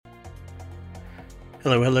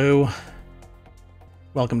Hello, hello.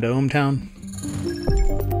 Welcome to ohmTown.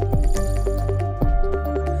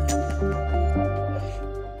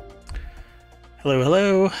 Hello,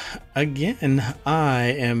 hello. Again, I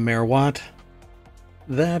am Mayor Watt.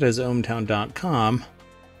 That is ohmTown.com.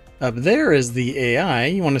 Up there is the AI.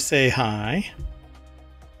 You want to say hi?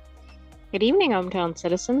 Good evening, hometown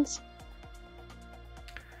citizens.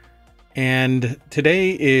 And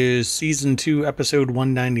today is Season 2, Episode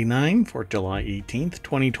 199 for July 18th,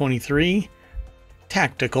 2023.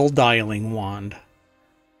 Tactical Dialing Wand.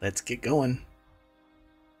 Let's get going.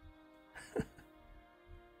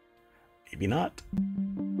 Maybe not.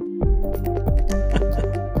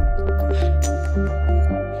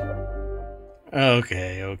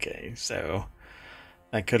 Okay. So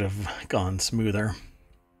that could have gone smoother.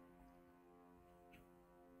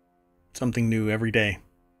 Something new every day.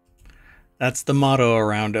 That's the motto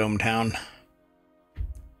around ohmTown.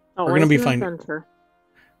 We're going to be finding adventure.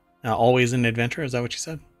 Always an adventure. Is that what you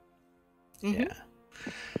said? Mm-hmm. Yeah.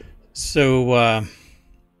 So,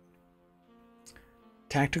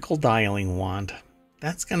 tactical dialing wand.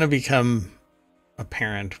 That's going to become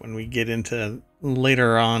apparent when we get into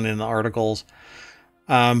later on in the articles.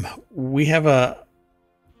 We have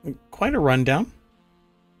quite a rundown,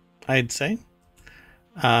 I'd say.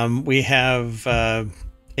 We have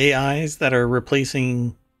AIs that are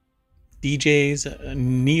replacing DJs.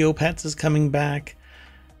 Neopets is coming back.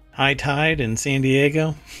 High tide in San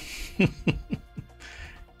Diego.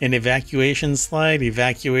 An evacuation slide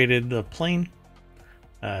evacuated the plane.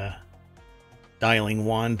 Dialing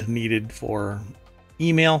wand needed for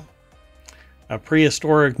email. A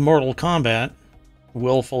prehistoric Mortal Kombat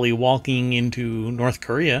willfully walking into North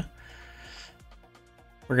Korea.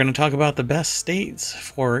 We're going to talk about the best states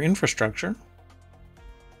for infrastructure.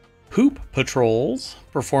 Poop patrols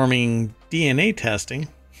performing DNA testing.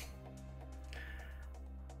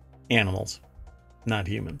 Animals, not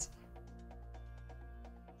humans.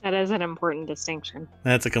 That is an important distinction.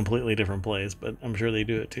 That's a completely different place, but I'm sure they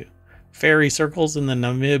do it too. Fairy circles in the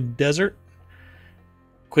Namib Desert.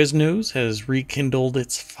 Quiznos has rekindled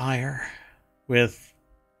its fire with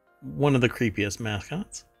one of the creepiest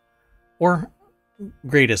mascots, or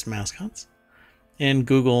greatest mascots. And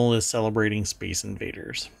Google is celebrating Space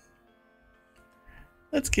Invaders.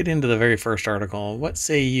 Let's get into the very first article. What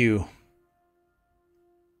say you?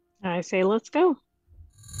 I say let's go.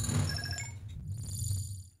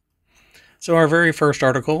 So our very first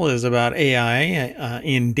article is about AI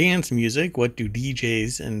in dance music. What do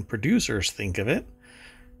DJs and producers think of it?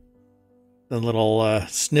 The little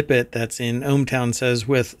snippet that's in ohmTown says,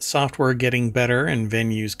 with software getting better and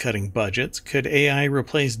venues cutting budgets, could AI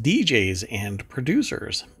replace DJs and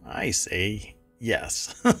producers? I say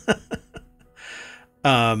yes.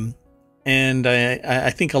 And I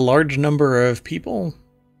think a large number of people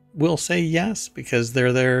will say yes, because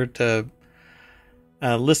they're there to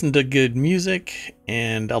listen to good music,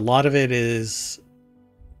 and a lot of it is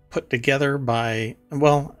put together by,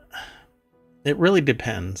 well, it really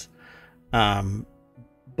depends.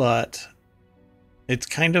 But it's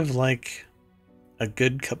kind of like a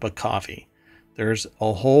good cup of coffee. There's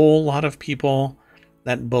a whole lot of people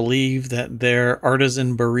that believe that their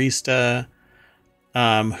artisan barista,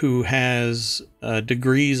 who has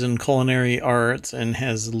degrees in culinary arts and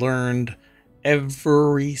has learned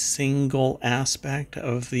every single aspect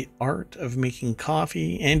of the art of making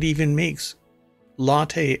coffee, and even makes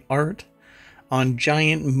latte art on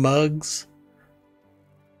giant mugs,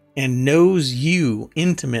 and knows you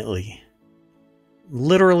intimately,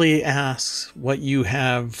 literally asks what you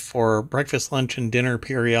have for breakfast, lunch, and dinner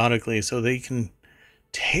periodically, so they can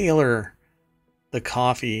tailor the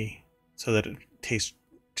coffee so that it tastes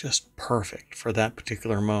just perfect for that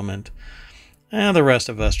particular moment. And the rest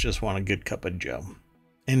of us just want a good cup of joe,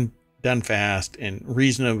 and done fast and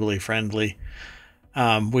reasonably friendly,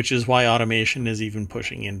 which is why automation is even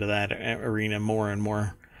pushing into that arena more and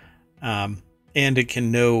more. And it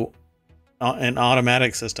can know, an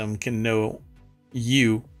automatic system can know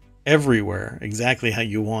you everywhere exactly how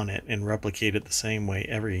you want it and replicate it the same way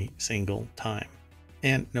every single time.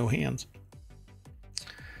 And no hands.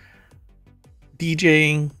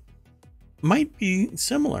 DJing might be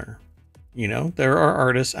similar. You know, there are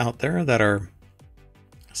artists out there that are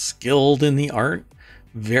skilled in the art,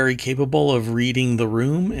 very capable of reading the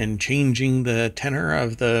room and changing the tenor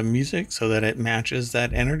of the music so that it matches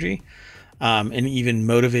that energy, and even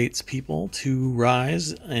motivates people to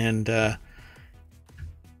rise and,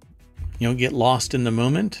 get lost in the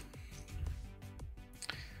moment.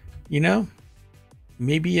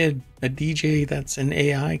 Maybe a DJ that's an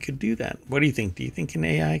AI could do that. What do you think? Do you think an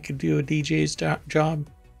AI could do a DJ's job?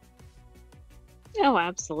 Oh,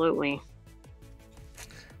 absolutely.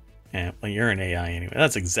 Yeah, well, you're an AI anyway.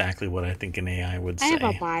 That's exactly what I think an AI would I have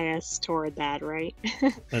a say. bias toward that, right?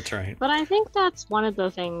 That's right. But I think that's one of the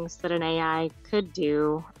things that an AI could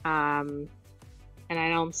do. And I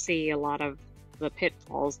don't see a lot of the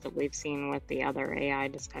pitfalls that we've seen with the other AI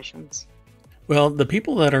discussions. Well, the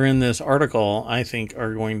people that are in this article, I think,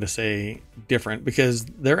 are going to say different because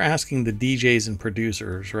they're asking the DJs and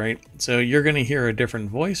producers, right? So you're going to hear a different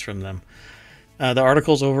voice from them. The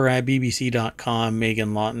article's over at bbc.com.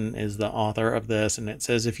 Megan Lawton is the author of this, and it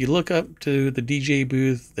says if you look up to the DJ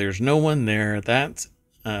booth, there's no one there. That's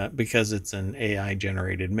because it's an AI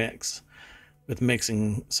generated mix. With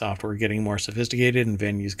mixing software getting more sophisticated and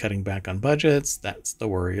venues cutting back on budgets, that's the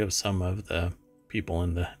worry of some of the people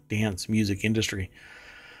in the dance music industry.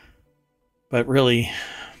 But really,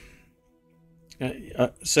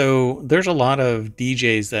 so there's a lot of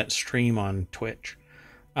DJs that stream on Twitch.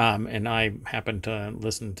 And I happen to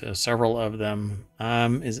listen to several of them.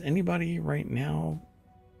 Is anybody right now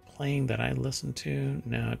playing that I listen to?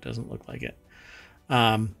 No, it doesn't look like it.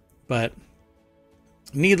 But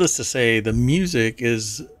needless to say, the music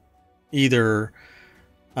is either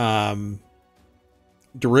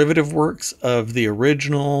derivative works of the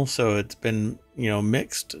original, so it's been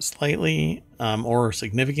mixed slightly or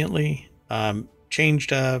significantly,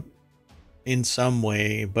 changed up in some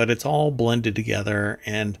way, but it's all blended together,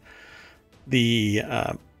 and the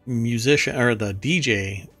musician or the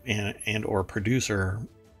DJ and or producer,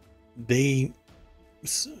 they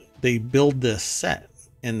build this set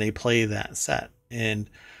and they play that set, and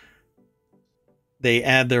they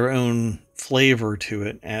add their own flavor to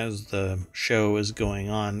it as the show is going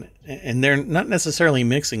on. And they're not necessarily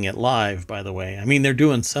mixing it live, by the way. I mean, they're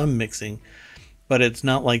doing some mixing, but it's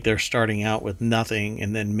not like they're starting out with nothing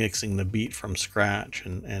and then mixing the beat from scratch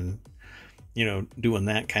and doing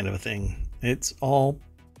that kind of a thing. It's all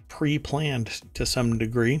pre-planned to some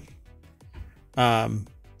degree. And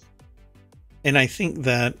I think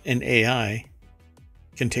that an AI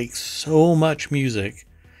can take so much music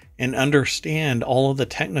and understand all of the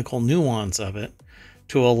technical nuance of it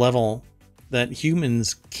to a level that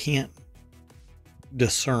humans can't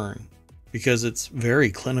discern because it's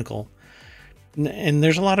very clinical. And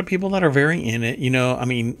there's a lot of people that are very in it. I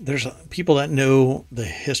mean, there's people that know the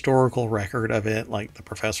historical record of it, like the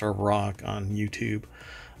Professor of Rock on YouTube.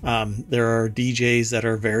 There are DJs that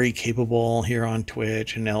are very capable here on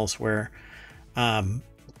Twitch and elsewhere.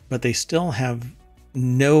 But they still have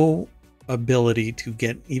no ability to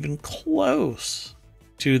get even close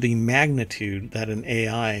to the magnitude that an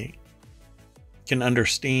AI can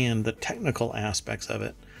understand the technical aspects of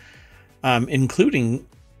it, including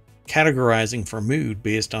categorizing for mood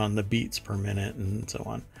based on the beats per minute and so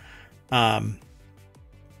on.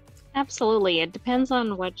 Absolutely. It depends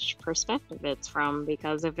on which perspective it's from,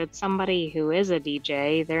 because if it's somebody who is a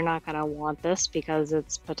DJ, they're not going to want this because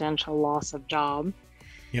it's potential loss of job.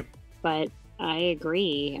 Yep. But I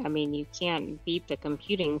agree. I mean, you can't beat the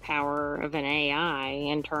computing power of an AI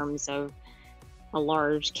in terms of a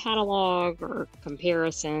large catalog or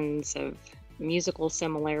comparisons of musical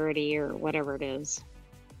similarity or whatever it is.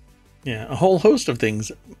 Yeah, a whole host of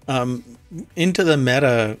things. Into the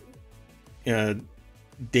meta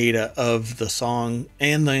data of the song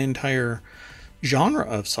and the entire genre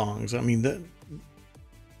of songs. I mean,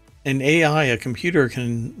 an AI, a computer,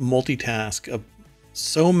 can multitask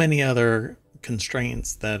so many other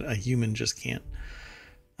constraints that a human just can't.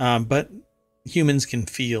 But humans can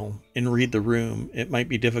feel and read the room. It might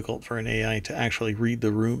be difficult for an AI to actually read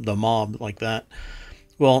the room, the mob like that.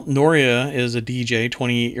 Well, Noria is a DJ,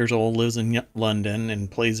 28 years old, lives in London,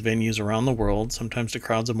 and plays venues around the world, sometimes to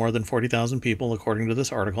crowds of more than 40,000 people, according to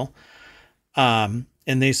this article. And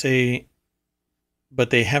they say,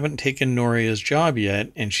 but they haven't taken Noria's job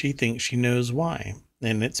yet, and she thinks she knows why.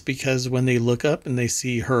 And it's because when they look up and they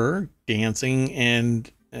see her dancing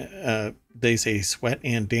and they say sweat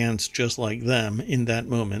and dance just like them in that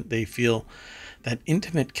moment, they feel that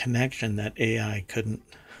intimate connection that AI couldn't.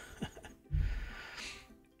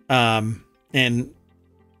 And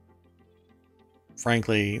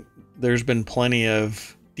frankly, there's been plenty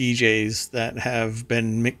of DJs that have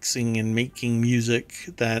been mixing and making music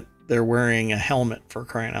that they're wearing a helmet, for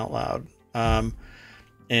crying out loud,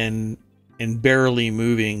 and barely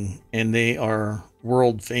moving, and they are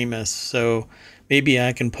world famous. So maybe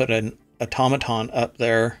I can put an automaton up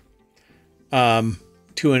there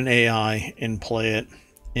to an AI and play it,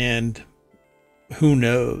 and who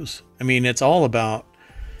knows? I mean, it's all about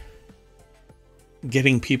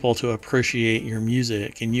getting people to appreciate your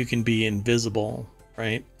music, and you can be invisible,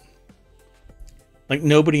 right? Like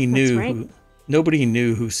nobody knew right. nobody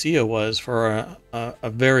knew who Sia was for a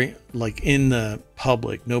very, like, in the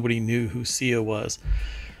public, nobody knew who Sia was.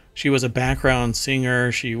 She was a background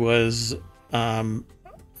singer. She was then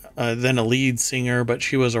a lead singer, but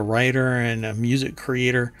she was a writer and a music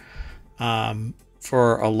creator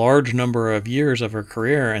for a large number of years of her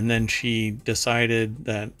career. And then she decided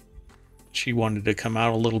that she wanted to come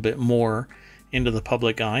out a little bit more into the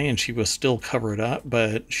public eye, and she was still covered up,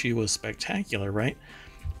 but she was spectacular, right?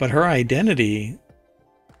 But her identity,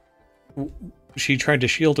 she tried to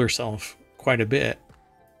shield herself quite a bit.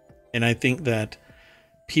 And I think that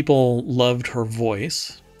people loved her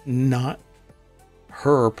voice, not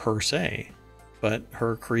her per se, but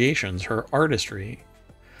her creations, her artistry.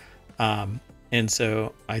 And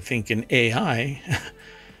so I think an AI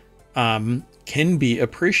can be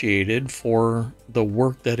appreciated for the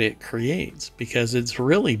work that it creates, because it's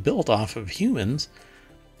really built off of humans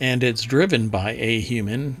and it's driven by a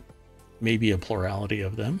human, maybe a plurality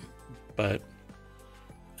of them. But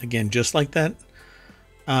again, just like that,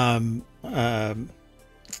 the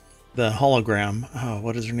hologram, oh,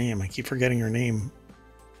 what is her name? I keep forgetting her name.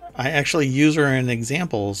 I actually use her in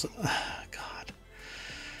examples.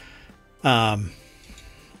 God.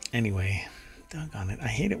 Anyway, doggone it. I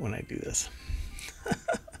hate it when I do this.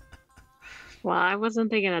 Well, I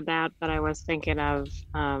wasn't thinking of that, but I was thinking of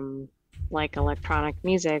like electronic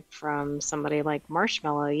music from somebody like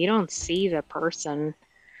Marshmello. You don't see the person,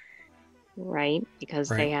 right? Because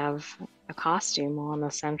they Right. have a costume on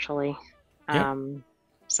essentially. Yep.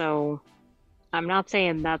 So I'm not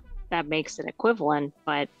saying that that makes it equivalent,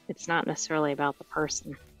 but it's not necessarily about the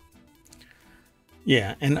person.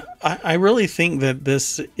 Yeah. And I really think that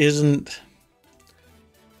this isn't,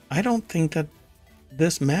 I don't think that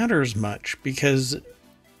this matters much, because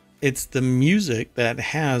it's the music that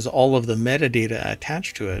has all of the metadata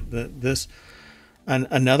attached to it.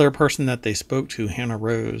 Another person that they spoke to, Hannah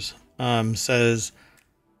Rose, says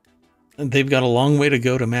they've got a long way to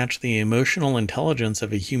go to match the emotional intelligence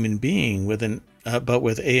of a human being but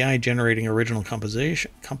with AI generating original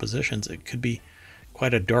compositions, it could be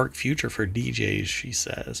quite a dark future for DJs, she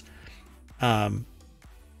says.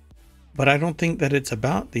 But I don't think that it's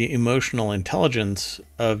about the emotional intelligence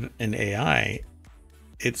of an AI.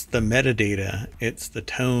 It's the metadata, it's the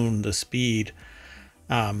tone, the speed,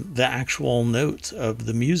 the actual notes of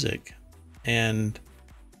the music. And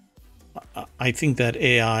I think that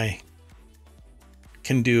AI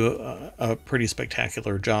can do a pretty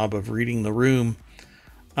spectacular job of reading the room.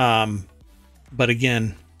 But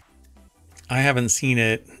again, I haven't seen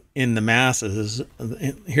it in the masses.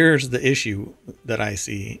 Here's the issue that I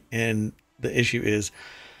see. And the issue is,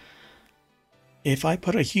 if I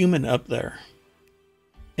put a human up there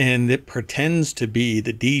and it pretends to be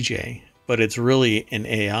the DJ, but it's really an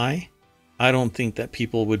AI, I don't think that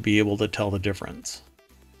people would be able to tell the difference.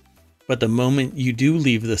 But the moment you do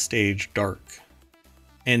leave the stage dark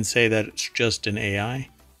and say that it's just an AI,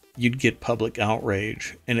 you'd get public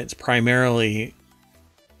outrage. And it's primarily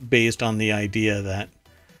based on the idea that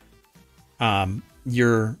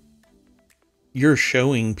you're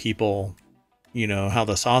showing people, how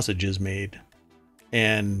the sausage is made,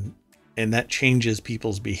 and that changes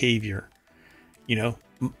people's behavior.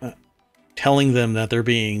 Telling them that they're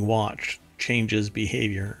being watched changes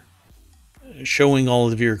behavior. Showing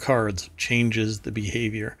all of your cards changes the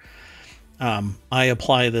behavior. I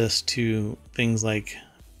apply this to things like,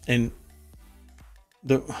 and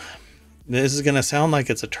this is going to sound like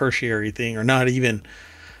it's a tertiary thing, or not even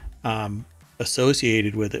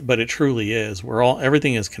associated with it, but it truly is.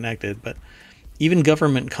 Everything is connected. But even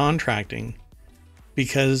government contracting,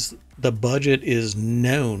 because the budget is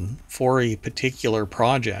known for a particular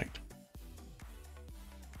project,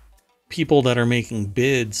 people that are making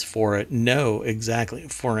bids for it know exactly.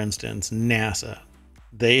 For instance, NASA,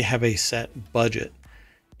 they have a set budget,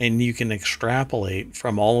 and you can extrapolate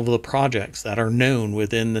from all of the projects that are known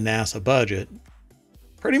within the NASA budget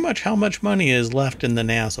pretty much how much money is left in the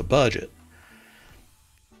NASA budget.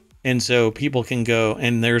 And so people can go,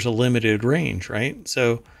 and there's a limited range, right?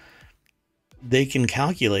 So they can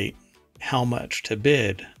calculate how much to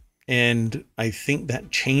bid. And I think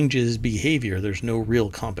that changes behavior. There's no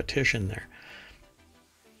real competition there.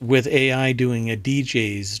 With AI doing a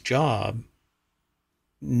DJ's job,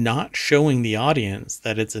 not showing the audience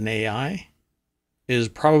that it's an AI is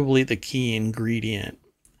probably the key ingredient.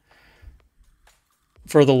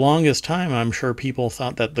 For the longest time, I'm sure people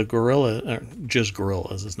thought that the just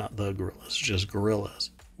Gorillaz, it's not the Gorillaz, just Gorillaz,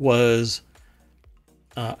 was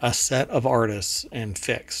a set of artists and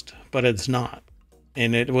fixed, but it's not.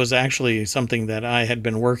 And it was actually something that I had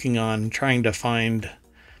been working on, trying to find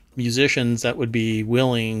musicians that would be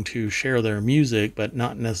willing to share their music, but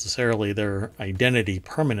not necessarily their identity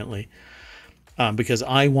permanently. Because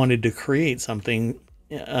I wanted to create something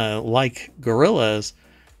like Gorillaz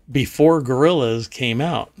before Gorillaz came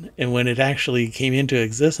out. And when it actually came into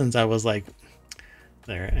existence, I was like,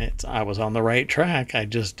 I was on the right track. I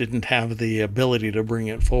just didn't have the ability to bring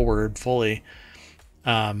it forward fully.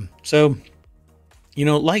 So,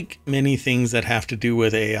 like many things that have to do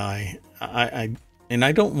with AI, I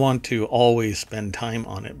don't want to always spend time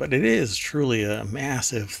on it, but it is truly a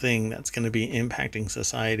massive thing that's going to be impacting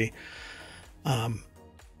society.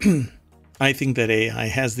 I think that AI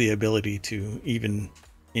has the ability to even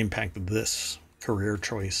impact this career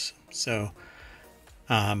choice. So,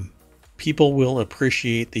 people will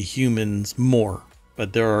appreciate the humans more,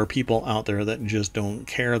 but there are people out there that just don't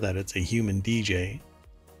care that it's a human DJ.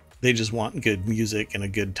 They just want good music and a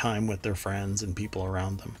good time with their friends and people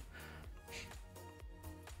around them.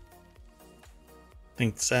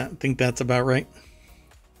 Think that's about right?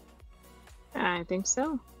 I think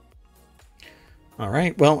so. All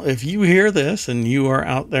right. Well, if you hear this and you are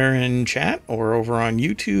out there in chat or over on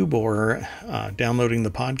YouTube or downloading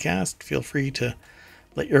the podcast, feel free to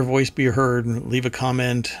let your voice be heard. Leave a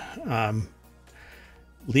comment.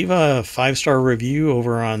 Leave a 5-star review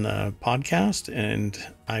over on the podcast, and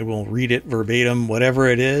I will read it verbatim, whatever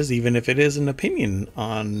it is, even if it is an opinion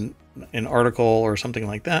on an article or something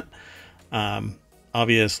like that.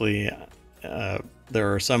 Obviously,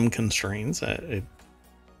 there are some constraints. If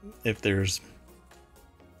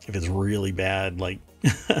it's really bad, like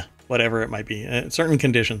whatever it might be, certain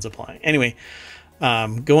conditions apply. Anyway,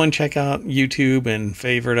 go and check out YouTube and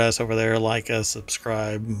favorite us over there, like us,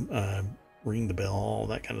 subscribe, ring the bell, all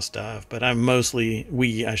that kind of stuff. But I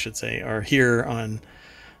should say, are here on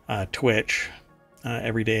Twitch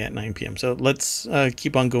every day at 9 p.m. So let's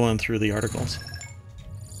keep on going through the articles.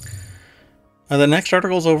 The next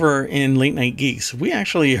article is over in Late Night Geeks. We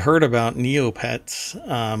actually heard about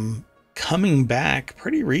Neopets coming back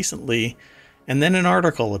pretty recently, and then an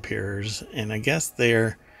article appears, and I guess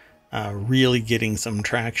they're really getting some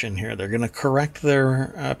traction here. They're going to correct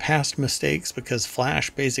their past mistakes because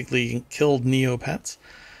Flash basically killed Neopets.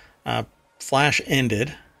 Flash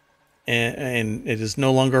ended, and it is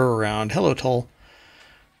no longer around. Hello, Tull.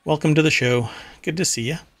 Welcome to the show. Good to see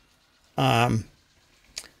you.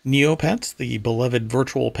 Neopets, the beloved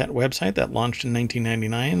virtual pet website that launched in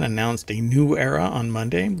 1999, announced a new era on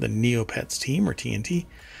Monday. The Neopets team, or TNT,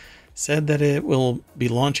 said that it will be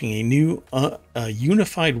launching a new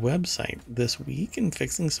unified website this week and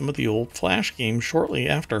fixing some of the old Flash games shortly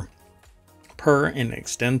after, per an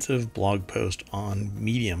extensive blog post on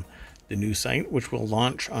Medium. The new site, which will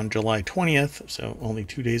launch on July 20th, so only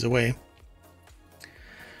 2 days away,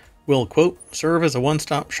 will, quote, serve as a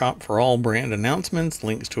one-stop shop for all brand announcements,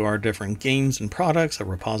 links to our different games and products, a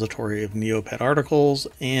repository of Neopet articles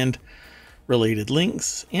and related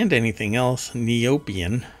links, and anything else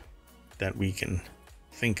Neopian that we can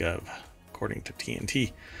think of, according to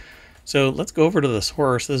TNT. So let's go over to the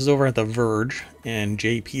source. This is over at The Verge, and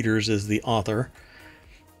Jay Peters is the author.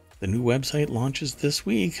 The new website launches this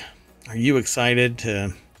week. Are you excited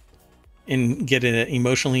to get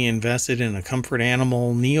emotionally invested in a comfort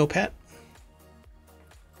animal Neopet?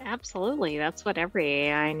 Absolutely. That's what every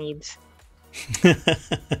AI needs.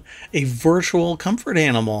 A virtual comfort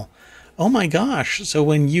animal. Oh my gosh. So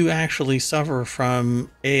when you actually suffer from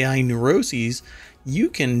AI neuroses, you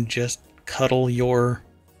can just cuddle your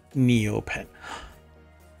Neopet.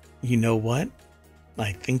 You know what?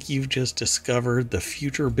 I think you've just discovered the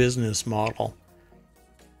future business model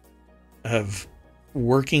of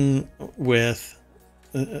working with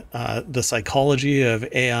the psychology of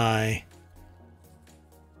AI.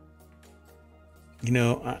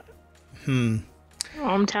 Hometown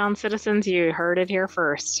citizens, you heard it here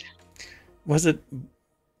first. Was it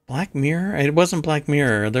Black Mirror? It wasn't Black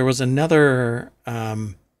Mirror. There was another,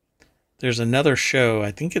 there's another show,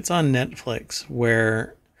 I think it's on Netflix,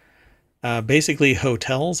 where basically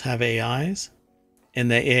hotels have AIs, and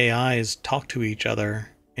the AIs talk to each other,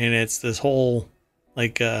 and it's this whole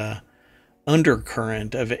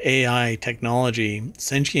undercurrent of AI technology,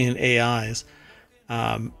 sentient AIs.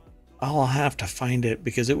 I'll have to find it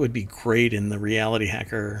because it would be great in the Reality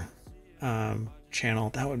Hacker channel.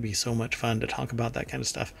 That would be so much fun to talk about that kind of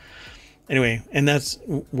stuff. Anyway, and that's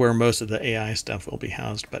where most of the AI stuff will be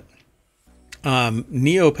housed. But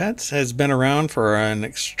Neopets has been around for an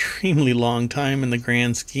extremely long time in the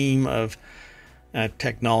grand scheme of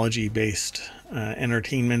technology-based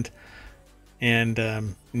entertainment. And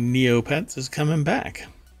Neopets is coming back.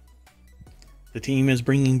 The team is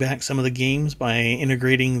bringing back some of the games by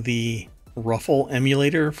integrating the Ruffle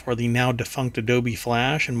emulator for the now defunct Adobe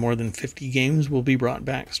Flash, and more than 50 games will be brought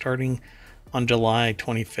back starting on July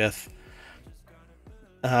 25th.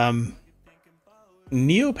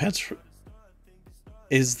 Neopets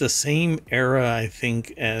is the same era, I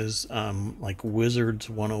think, as like Wizards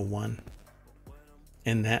 101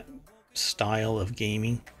 in that style of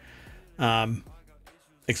gaming.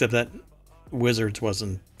 Except that Wizards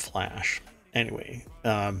wasn't Flash. Anyway,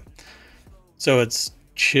 so it's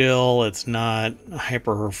chill. It's not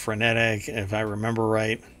hyper frenetic, if I remember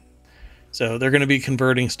right. So they're going to be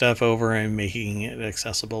converting stuff over and making it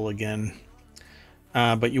accessible again.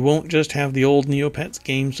 But you won't just have the old Neopets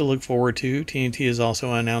games to look forward to. TNT is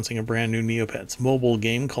also announcing a brand new Neopets mobile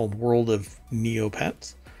game called World of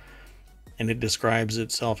Neopets. And it describes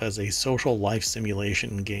itself as a social life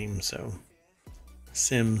simulation game. So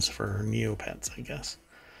Sims for Neopets, I guess.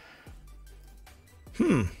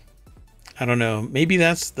 I don't know. Maybe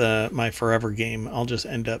that's my forever game. I'll just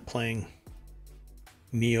end up playing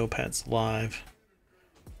Neopets live.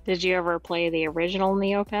 Did you ever play the original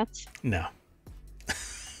Neopets? No.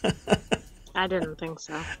 I didn't think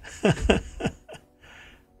so.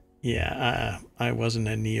 Yeah, I wasn't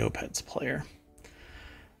a Neopets player.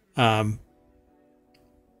 But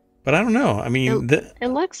I don't know. I mean, it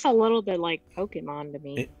looks a little bit like Pokemon to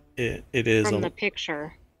me. It is from the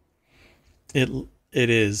picture. It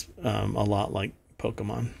is a lot like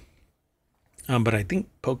Pokemon. But I think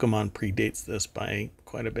Pokemon predates this by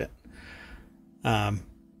quite a bit.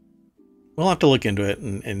 We'll have to look into it,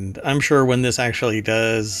 and I'm sure when this actually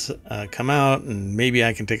does come out, and maybe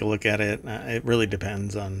I can take a look at it. It really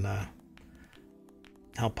depends on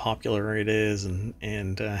how popular it is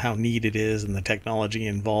and how neat it is and the technology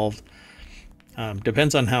involved.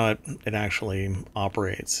 Depends on how it actually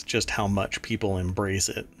operates, just how much people embrace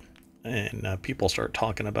it and people start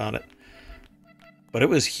talking about it. But it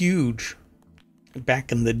was huge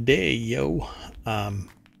back in the day,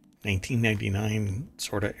 1999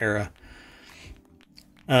 sort of era.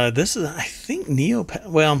 This is, I think, Neopets.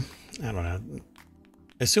 Well, I don't know.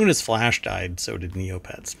 As soon as Flash died, so did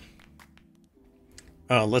Neopets.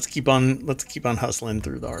 Let's keep on hustling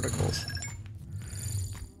through the articles.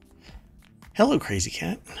 Hello, Crazy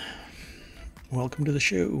Cat. Welcome to the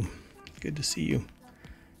show. Good to see you.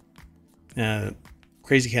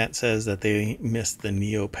 Crazy Cat says that they missed the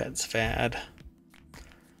Neopets fad.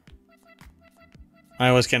 I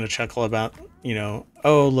always kind of chuckle about,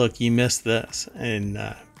 oh, look, you missed this. And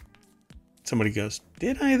somebody goes,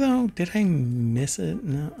 did I, though? Did I miss it?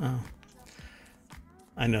 No. Oh.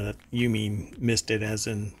 I know that you mean missed it as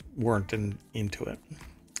in weren't into it.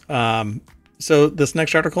 So this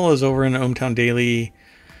next article is over in ohmTown Daily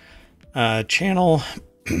channel.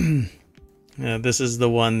 This is the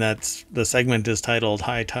one the segment is titled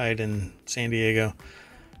High Tide in San Diego.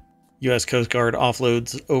 U.S. Coast Guard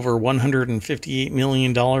offloads over $158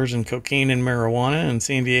 million in cocaine and marijuana in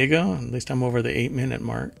San Diego. At least I'm over the 8-minute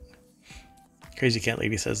mark. Crazy Cat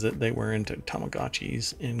Lady says that they were into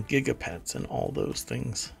Tamagotchis and Gigapets and all those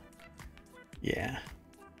things. Yeah.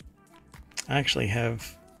 I actually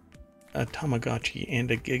have a Tamagotchi and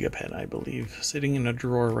a Gigapet, I believe, sitting in a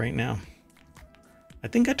drawer right now. I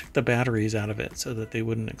think I took the batteries out of it so that they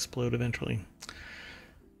wouldn't explode eventually.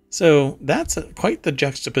 So that's quite the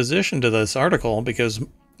juxtaposition to this article, because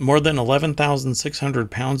more than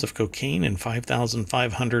 11,600 pounds of cocaine and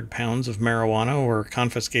 5,500 pounds of marijuana were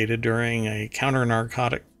confiscated during a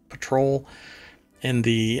counter-narcotic patrol in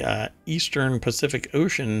the eastern Pacific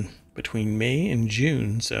Ocean between May and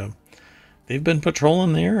June. So they've been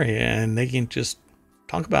patrolling the area, and they can just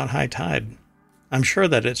talk about high tide. I'm sure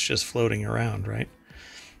that it's just floating around, right?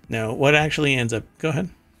 No, what actually ends up... Go ahead.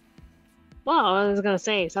 Well, I was going to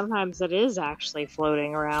say, sometimes it is actually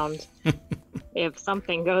floating around if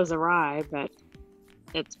something goes awry, but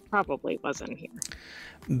it probably wasn't here.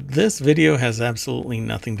 This video has absolutely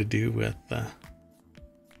nothing to do with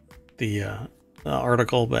the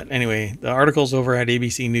article, but anyway, the article's over at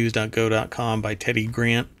abcnews.go.com by Teddy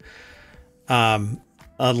Grant. A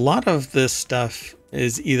lot of this stuff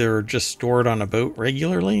is either just stored on a boat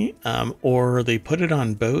regularly, or they put it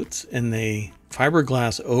on boats and they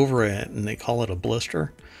fiberglass over it and they call it a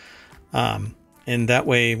blister. And that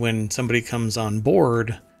way, when somebody comes on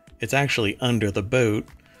board, it's actually under the boat.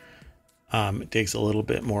 It takes a little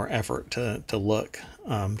bit more effort to look.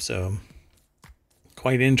 So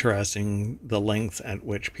quite interesting, the lengths at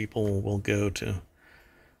which people will go to.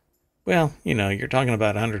 Well, you're talking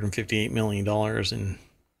about $158 million in...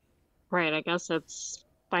 Right, I guess it's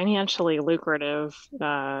financially lucrative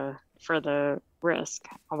for the risk,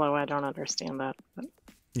 although I don't understand that. But.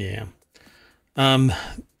 Yeah.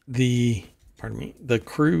 The pardon me, the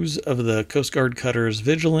crews of the Coast Guard cutters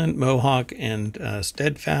Vigilant, Mohawk, and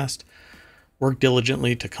Steadfast worked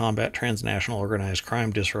diligently to combat transnational organized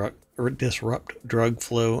crime, disrupt drug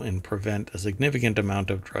flow, and prevent a significant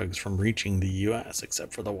amount of drugs from reaching the U.S.,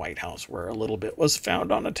 except for the White House, where a little bit was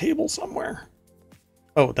found on a table somewhere.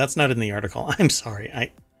 Oh, that's not in the article. I'm sorry.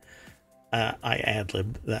 I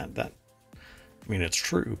ad-libbed that. I mean, it's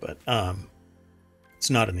true, but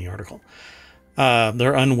it's not in the article.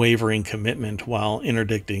 Their unwavering commitment while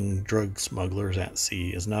interdicting drug smugglers at sea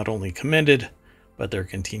is not only commended, but their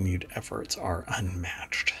continued efforts are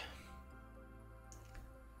unmatched.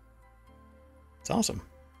 It's awesome.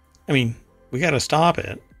 I mean, we got to stop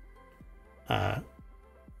it.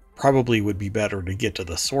 Probably would be better to get to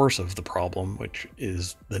the source of the problem, which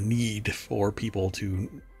is the need for people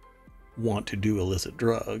to want to do illicit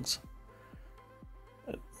drugs.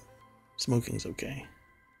 But smoking's okay.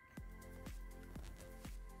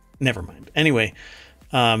 Never mind. Anyway,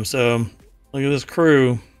 so look at this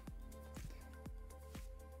crew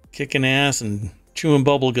kicking ass and chewing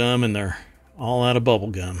bubble gum, and they're all out of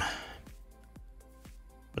bubble gum.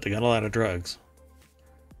 But they got a lot of drugs.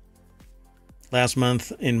 Last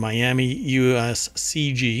month in Miami,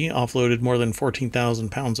 USCG offloaded more than 14,000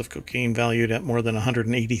 pounds of cocaine valued at more than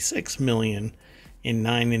 $186 million in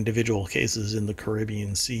 9 individual cases in the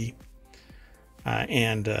Caribbean Sea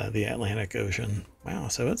and the Atlantic Ocean. Wow,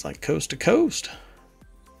 so it's like coast to coast.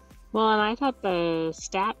 Well, and I thought the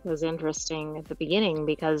stat was interesting at the beginning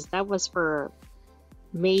because that was for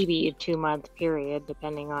maybe a 2-month period,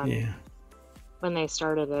 depending on when they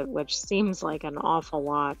started it, which seems like an awful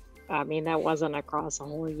lot. I mean, that wasn't across a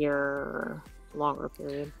whole year or longer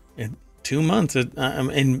period. 2 months,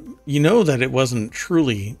 and you know that it wasn't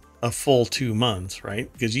truly a full 2 months, right?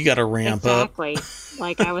 Because you got to ramp up. Exactly.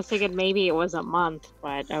 Like I was thinking maybe it was a month,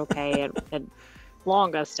 but okay, at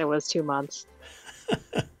longest it was 2 months.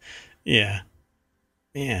 Yeah,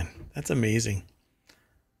 man, that's amazing.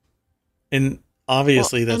 And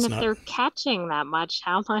obviously, that's and if not. They're catching that much,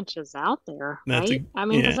 how much is out there, right? I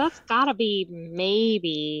mean, because that's got to be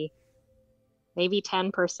maybe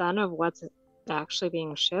 10% of what's actually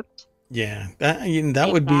being shipped. Yeah, that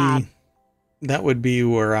would be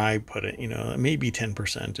where I put it. You know, maybe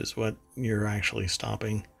 10% is what you're actually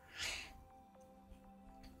stopping.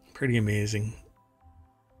 Pretty amazing.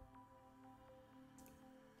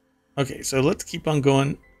 Okay, so let's keep on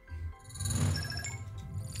going.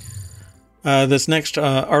 This next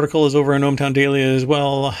article is over on ohmTown Daily as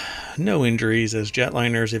well. No injuries as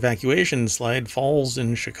jetliner's evacuation slide falls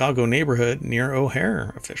in Chicago neighborhood near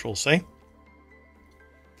O'Hare, officials say.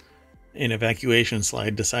 An evacuation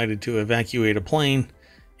slide decided to evacuate a plane.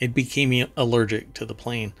 It became allergic to the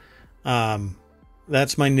plane.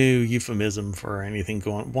 That's my new euphemism for anything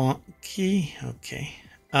going wonky. Okay.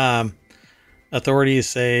 Authorities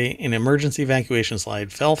say an emergency evacuation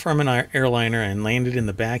slide fell from an airliner and landed in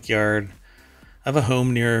the backyard of a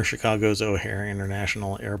home near Chicago's O'Hare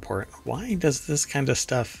International Airport. Why does this kind of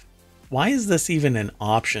stuff... Why is this even an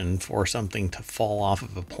option for something to fall off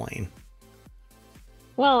of a plane?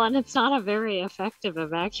 Well, and it's not a very effective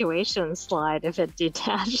evacuation slide if it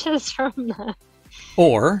detaches from the...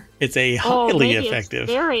 Or it's a highly effective.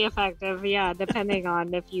 It's very effective, yeah, depending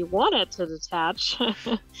on if you want it to detach.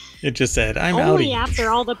 It just said, I'm out. Only after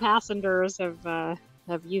all the passengers have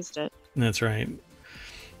used it. That's right.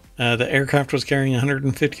 The aircraft was carrying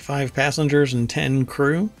 155 passengers and 10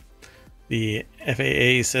 crew. The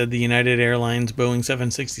FAA said the United Airlines Boeing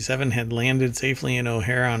 767 had landed safely in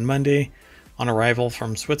O'Hare on Monday on arrival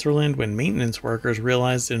from Switzerland when maintenance workers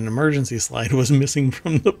realized an emergency slide was missing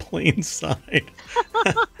from the plane's side.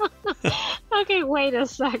 Okay, wait a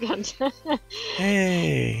second.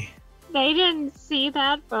 Hey. They didn't see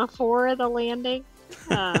that before the landing?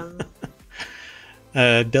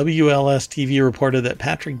 WLS TV reported that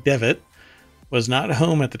Patrick Devitt was not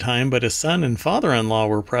home at the time, but his son and father-in-law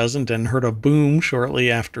were present and heard a boom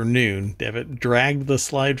shortly after noon. Devitt dragged the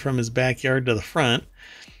slide from his backyard to the front.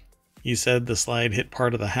 He said the slide hit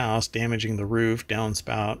part of the house, damaging the roof,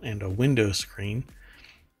 downspout, and a window screen.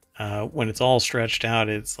 When it's all stretched out,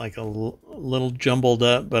 it's like a little jumbled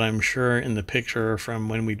up, but I'm sure in the picture from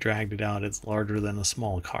when we dragged it out, it's larger than a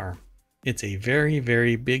small car. It's a very,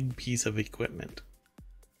 very big piece of equipment.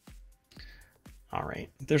 All right.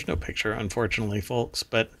 There's no picture, unfortunately, folks,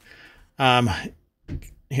 but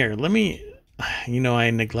here, let me, I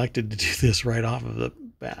neglected to do this right off of the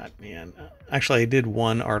bat, man. Actually, I did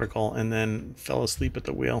one article and then fell asleep at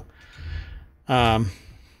the wheel. There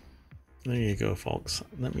you go, folks.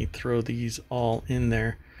 Let me throw these all in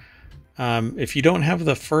there. If you don't have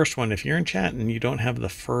the first one, if you're in chat and you don't have the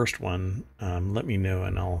first one, let me know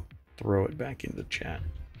and I'll throw it back into chat.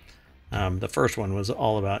 The first one was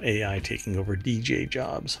all about AI taking over DJ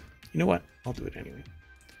jobs. You know what? I'll do it anyway.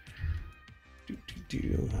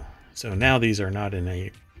 So now these are not in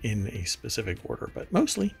a specific order, but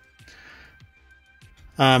mostly.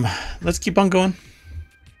 Let's keep on going.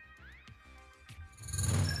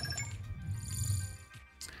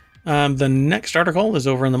 The next article is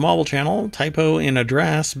over in the Marvel channel. Typo in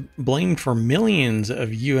address blamed for millions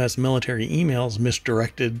of U.S. military emails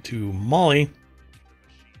misdirected to Mali.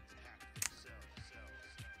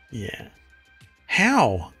 Yeah.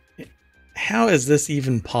 How? How is this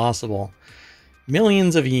even possible?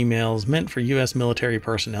 Millions of emails meant for U.S. military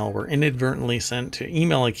personnel were inadvertently sent to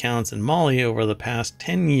email accounts in Mali over the past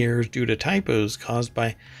 10 years due to typos caused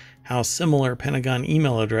by how similar Pentagon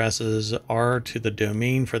email addresses are to the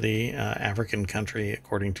domain for the African country,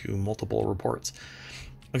 according to multiple reports.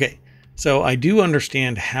 Okay, so I do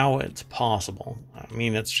understand how it's possible. I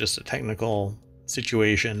mean, it's just a technical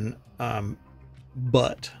situation,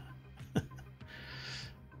 but...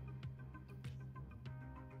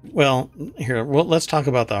 Well, let's talk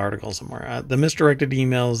about the article some more. The misdirected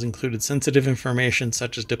emails included sensitive information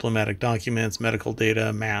such as diplomatic documents, medical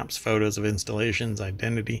data, maps, photos of installations,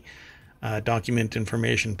 identity, document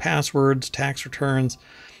information, passwords, tax returns,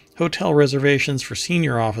 hotel reservations for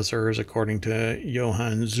senior officers, according to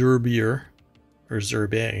Johan Zerbe,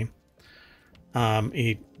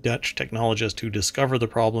 a Dutch technologist who discovered the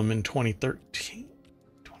problem in 2013.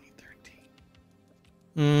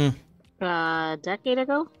 A decade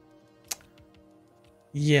ago?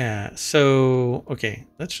 Yeah, so, okay,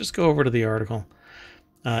 let's just go over to the article.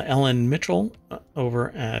 Ellen Mitchell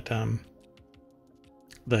over at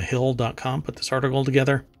thehill.com put this article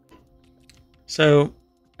together. So,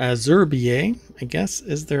 Zerbe, I guess,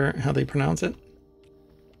 is there how they pronounce it?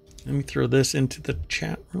 Let me throw this into the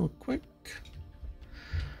chat real quick.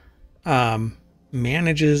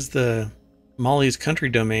 Manages the Mali's country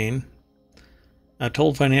domain.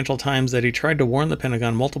 Told Financial Times that he tried to warn the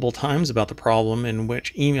Pentagon multiple times about the problem in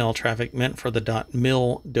which email traffic meant for the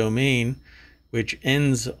 .mil domain, which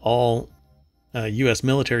ends all U.S.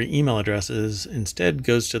 military email addresses, instead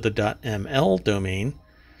goes to the .ml domain,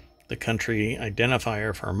 the country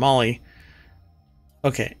identifier for Mali.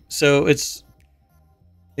 Okay, so it's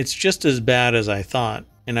just as bad as I thought,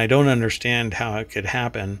 and I don't understand how it could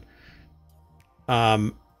happen.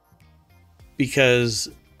 Because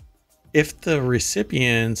if the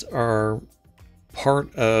recipients are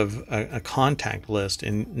part of a contact list,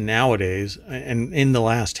 and nowadays, and in the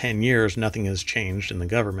last 10 years, nothing has changed in the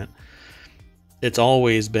government. It's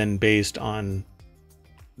always been based on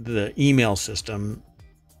the email system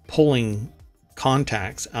pulling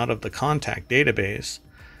contacts out of the contact database.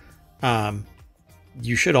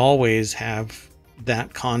 You should always have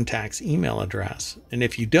that contact's email address. And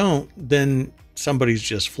if you don't, then somebody's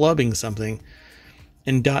just flubbing something.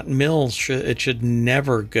 And .mil should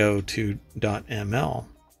never go to .ml.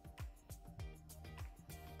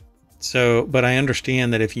 So, but I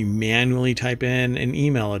understand that if you manually type in an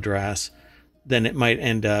email address, then it might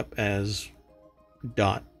end up as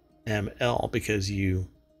 .ml because you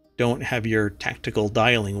don't have your tactical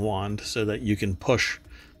dialing wand so that you can push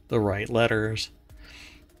the right letters.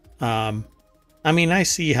 I mean, I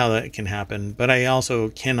see how that can happen, but I also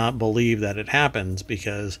cannot believe that it happens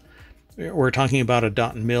because we're talking about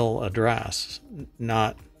a .mil address,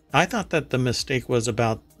 not... I thought that the mistake was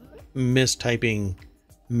about mistyping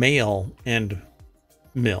mail and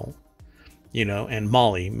mil, and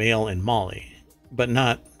Mali, mail and Mali, but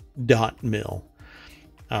not .mil.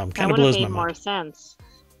 Kind of blows my mind. More sense.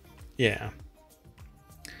 Yeah.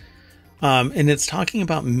 And it's talking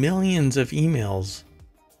about millions of emails.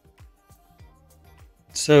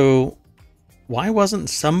 So why wasn't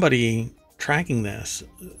somebody tracking this?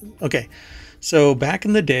 Okay, so back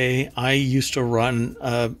in the day, I used to run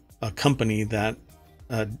a company that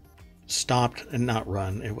stopped, and not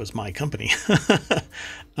run, it was my company.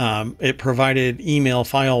 It provided email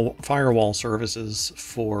firewall services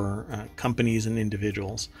for companies and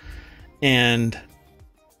individuals. And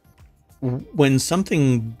when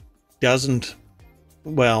something doesn't,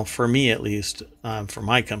 well, for me at least, for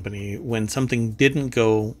my company, when something didn't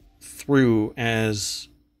go through as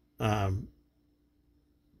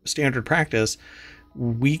standard practice,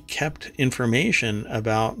 we kept information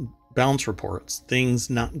about bounce reports, things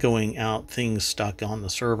not going out, things stuck on the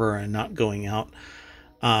server and not going out.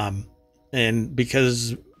 And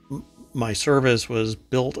because my service was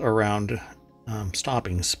built around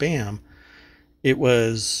stopping spam, it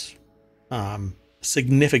was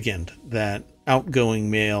significant that outgoing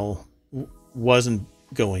mail wasn't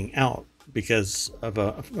going out because of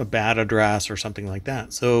a bad address or something like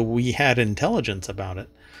that. So we had intelligence about it.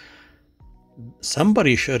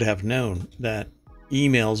 Somebody should have known that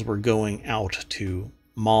emails were going out to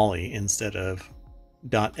Molly instead of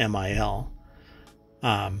 .mil.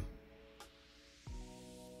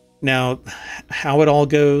 Now, how it all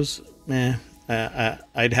goes,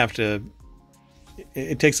 I'd have to.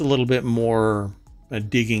 It takes a little bit more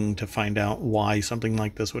digging to find out why something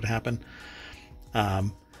like this would happen.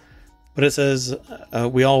 But it says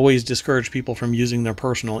we always discourage people from using their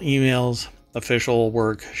personal emails. Official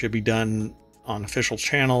work should be done on official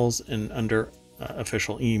channels and under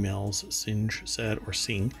official emails. Singe said, or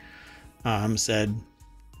Singh said,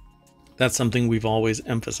 that's something we've always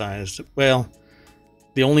emphasized. Well,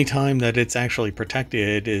 the only time that it's actually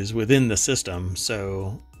protected is within the system.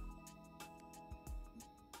 So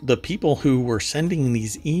the people who were sending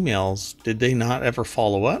these emails, did they not ever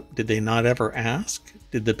follow up? Did they not ever ask?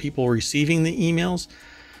 Did the people receiving the emails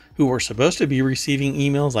who were supposed to be receiving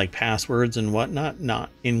emails like passwords and whatnot not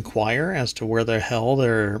inquire as to where the hell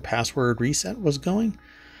their password reset was going?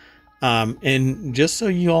 And just so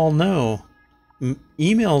you all know,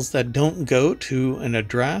 emails that don't go to an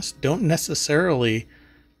address don't necessarily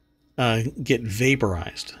get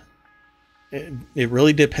vaporized. It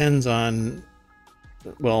really depends on,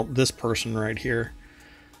 well, this person right here,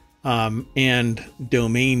 and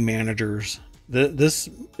domain managers. This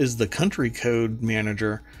is the country code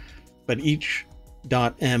manager, but each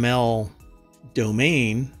 .ml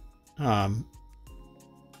domain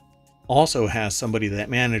also has somebody that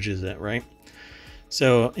manages it, right?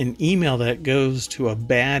 So an email that goes to a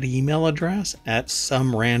bad email address at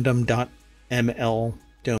some random .ml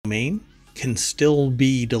domain can still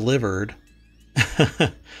be delivered.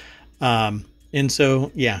 And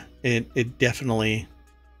so, yeah, it definitely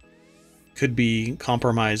could be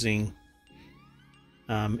compromising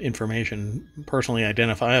information, personally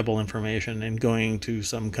identifiable information, and going to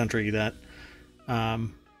some country that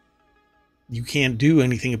you can't do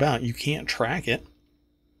anything about. You can't track it.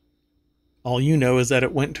 All you know is that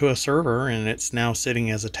it went to a server and it's now sitting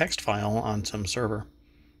as a text file on some server.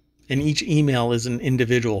 And each email is an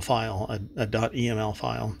individual file, a .eml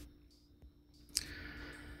file.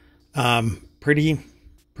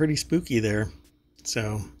 Pretty spooky there.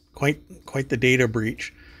 So quite the data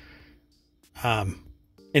breach. And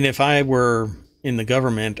if I were in the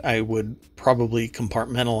government, I would probably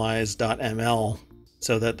compartmentalize .ml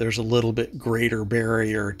so that there's a little bit greater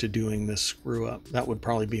barrier to doing this screw up. That would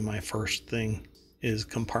probably be my first thing, is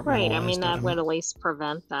compartmentalize. Right. I mean, that would at least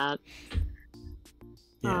prevent that.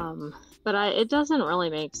 Yeah. But it doesn't really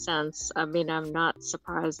make sense. I mean, I'm not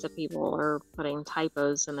surprised that people are putting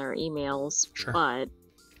typos in their emails, sure. But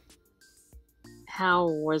how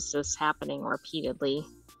was this happening repeatedly?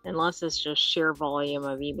 Unless it's just sheer volume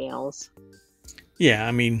of emails. Yeah,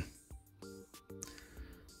 I mean,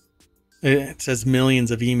 it says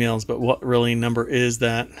millions of emails, but what really number is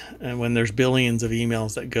that? And when there's billions of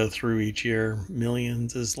emails that go through each year,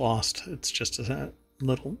 millions is lost. It's just a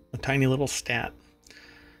tiny little stat.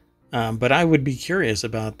 But I would be curious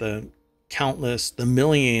about the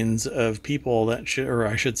millions of people that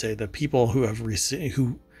the people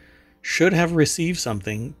who should have received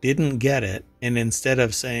something, didn't get it, and instead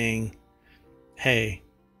of saying, hey,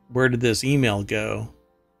 where did this email go,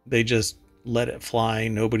 they just let it fly.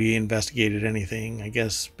 Nobody investigated anything, I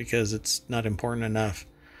guess because it's not important enough.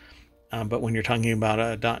 But when you're talking about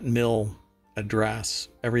a .mil address,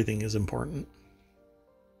 everything is important.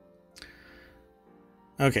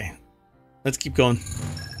 Okay, let's keep going.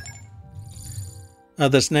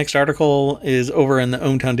 This next article is over in the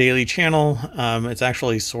ohmTown Daily channel. It's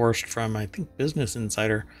actually sourced from, I think, Business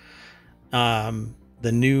Insider. A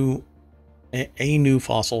new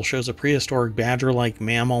fossil shows a prehistoric badger-like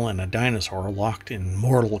mammal and a dinosaur locked in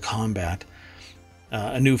mortal combat.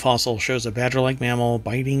 A new fossil shows a badger-like mammal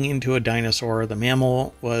biting into a dinosaur. The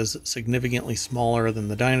mammal was significantly smaller than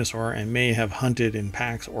the dinosaur and may have hunted in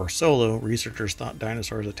packs or solo. Researchers thought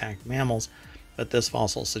dinosaurs attacked mammals, but this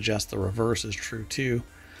fossil suggests the reverse is true too.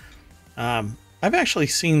 I've actually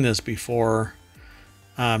seen this before.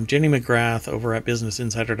 Jenny McGrath over at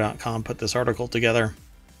BusinessInsider.com put this article together.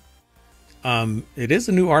 It is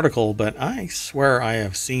a new article, but I swear I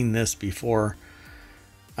have seen this before.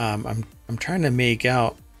 I'm trying to make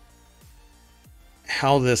out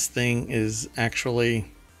how this thing is actually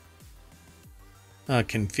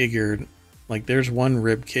configured. Like, there's one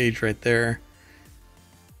rib cage right there,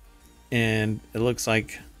 and it looks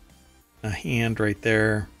like a hand right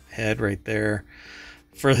there, head right there.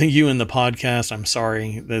 For you in the podcast, I'm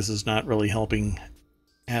sorry, this is not really helping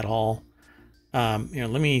at all. Let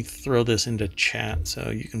me throw this into chat so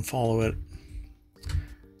you can follow it.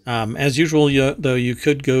 As usual, though, you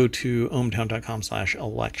could go to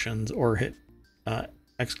ohmtown.com/elections or hit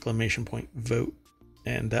 !vote,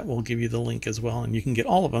 and that will give you the link as well, and you can get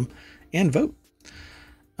all of them and vote.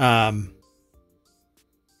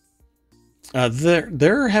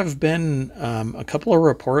 There have been a couple of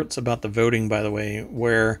reports about the voting, by the way,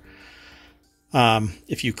 where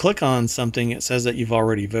if you click on something, it says that you've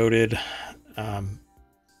already voted.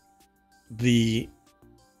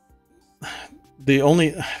 The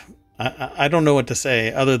only, I don't know what to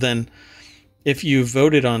say other than if you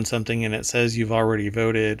voted on something and it says you've already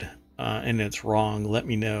voted and it's wrong, let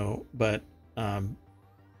me know. But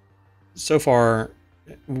so far,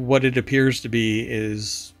 what it appears to be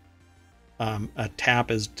is a tap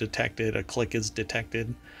is detected, a click is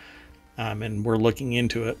detected, and we're looking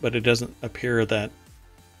into it, but it doesn't appear that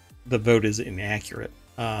the vote is inaccurate.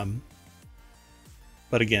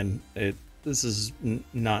 But again, this is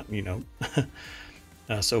not,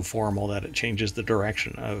 so formal that it changes the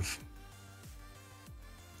direction of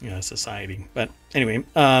society. But anyway,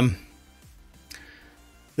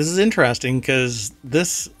 this is interesting because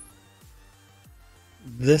this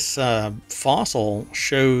fossil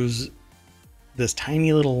shows this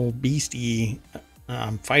tiny little beastie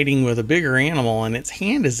fighting with a bigger animal, and its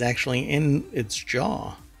hand is actually in its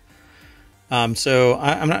jaw. So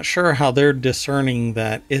I'm not sure how they're discerning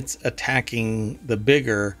that it's attacking the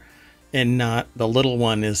bigger and not the little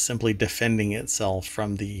one is simply defending itself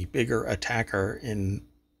from the bigger attacker, and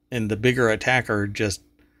the bigger attacker just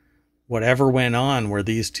whatever went on where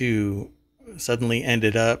these two suddenly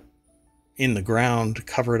ended up in the ground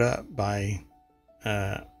covered up by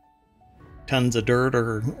tons of dirt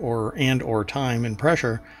or time and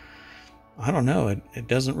pressure. I don't know. It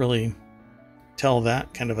doesn't really tell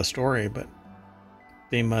that kind of a story, but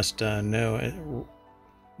they must know.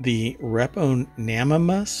 The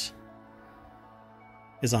Reponamamus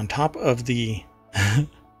is on top of the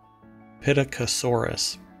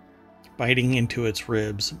Pitacosaurus, biting into its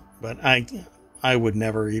ribs, but I would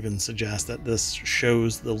never even suggest that this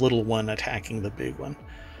shows the little one attacking the big one.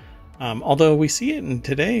 Although we see it in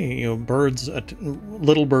today,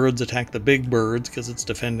 little birds attack the big birds because it's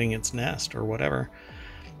defending its nest or whatever.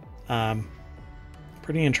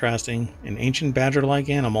 Pretty interesting. An ancient badger-like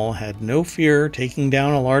animal had no fear taking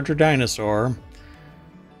down a larger dinosaur.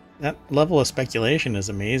 That level of speculation is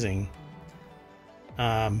amazing.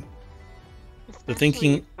 The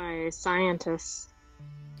thinking by scientists.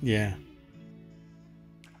 Yeah.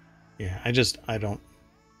 I don't.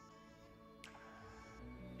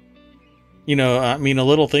 A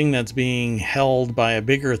little thing that's being held by a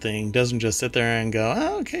bigger thing doesn't just sit there and go,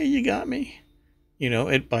 oh, okay, you got me.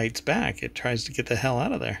 It bites back. It tries to get the hell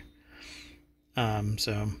out of there.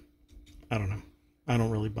 So I don't know. I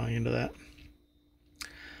don't really buy into that.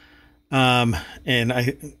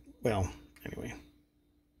 Anyway.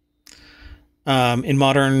 In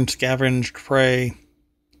modern scavenged prey,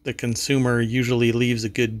 the consumer usually leaves a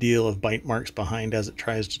good deal of bite marks behind as it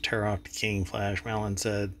tries to tear off decaying flesh. Malin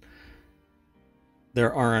said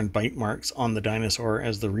there aren't bite marks on the dinosaur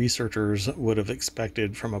as the researchers would have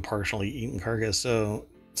expected from a partially eaten carcass. So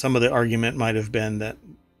some of the argument might have been that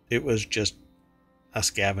it was just a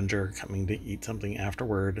scavenger coming to eat something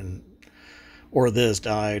afterward, or this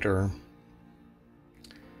died, but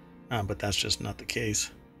that's just not the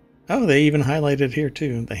case. Oh, they even highlighted here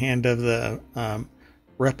too, the hand of the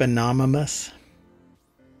Reponamamus.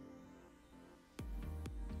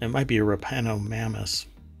 It might be a Reponamamus.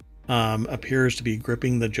 Appears to be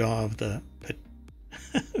gripping the jaw of the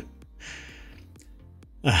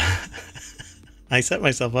I set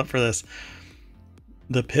myself up for this.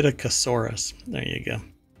 The Pitacosaurus. There you go.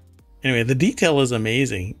 Anyway, the detail is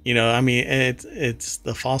amazing. It's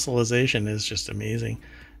the fossilization is just amazing.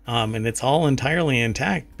 And it's all entirely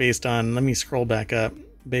intact based on, let me scroll back up,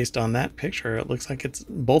 based on that picture. It looks like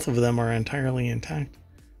both of them are entirely intact.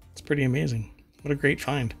 It's pretty amazing. What a great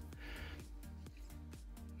find.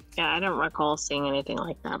 Yeah, I don't recall seeing anything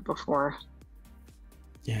like that before.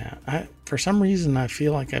 Yeah, for some reason, I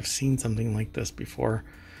feel like I've seen something like this before.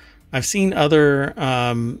 I've seen other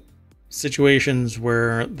situations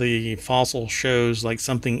where the fossil shows like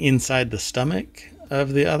something inside the stomach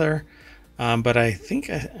of the other. But I think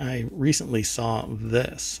I recently saw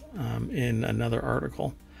this in another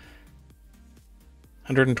article.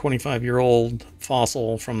 125-year-old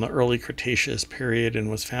fossil from the early Cretaceous period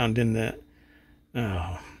and was found in the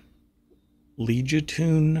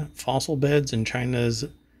Lijiatun fossil beds in China's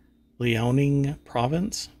Liaoning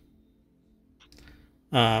province.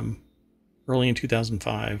 Early in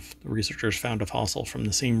 2005, the researchers found a fossil from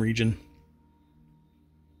the same region.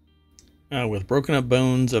 with broken up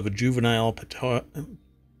bones of a juvenile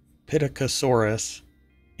Pitacosaurus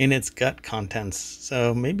in its gut contents.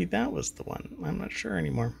 So maybe that was the one. I'm not sure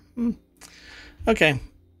anymore. Okay,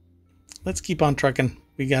 let's keep on trucking.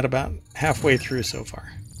 We got about halfway through so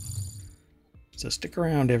far. So stick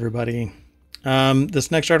around, everybody.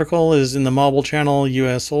 This next article is in the Mobile Channel.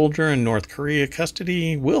 U.S. soldier in North Korea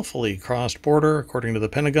custody willfully crossed border, according to the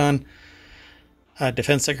Pentagon.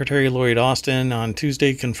 Defense Secretary Lloyd Austin on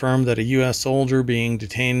Tuesday confirmed that a U.S. soldier being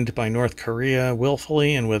detained by North Korea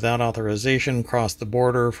willfully and without authorization crossed the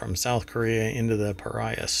border from South Korea into the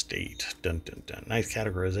pariah state. Dun, dun, dun. Nice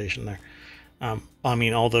categorization there. I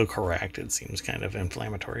mean, although correct, it seems kind of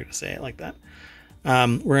inflammatory to say it like that.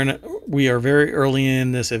 We are very early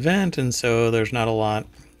in this event, and so there's not a lot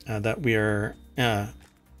that we are.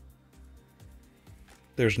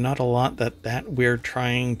 There's not a lot that we're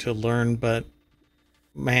trying to learn, but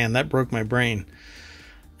man, that broke my brain.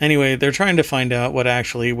 Anyway, they're trying to find out what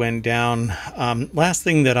actually went down. Last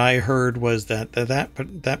thing that I heard was that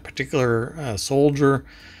particular soldier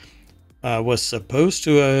was supposed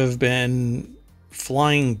to have been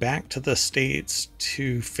flying back to the States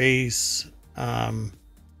to face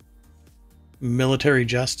military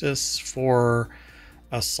justice for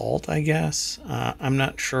assault, I guess. I'm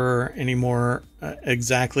not sure anymore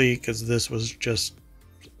exactly, because this was just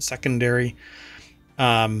secondary.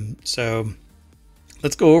 So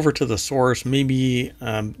let's go over to the source. Maybe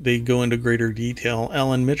they go into greater detail.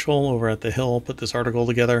 Ellen Mitchell over at The Hill put this article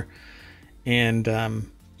together, and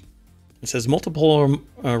it says multiple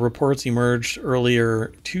reports emerged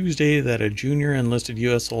earlier Tuesday that a junior enlisted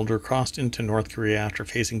U.S. soldier crossed into North Korea after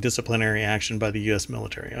facing disciplinary action by the U.S.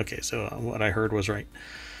 military. Okay, so what I heard was right.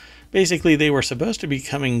 Basically, they were supposed to be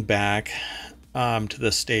coming back to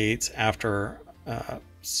the States after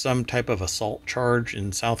some type of assault charge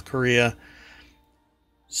in South Korea.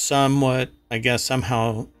 Somewhat, I guess,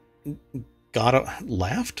 somehow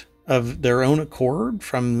left of their own accord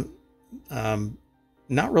from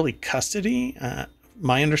not really custody.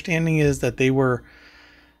 My understanding is that they were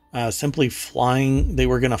simply flying. They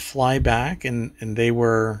were going to fly back, and they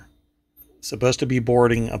were supposed to be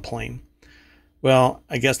boarding a plane. Well,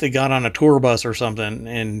 I guess they got on a tour bus or something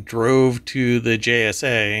and drove to the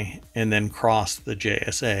JSA and then crossed the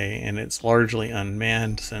JSA, and it's largely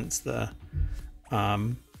unmanned since the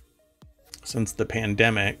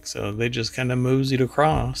pandemic. So they just kind of moseyed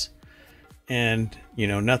across, and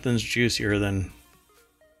nothing's juicier than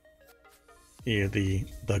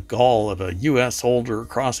the gall of a U.S. soldier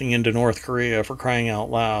crossing into North Korea, for crying out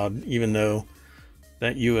loud, even though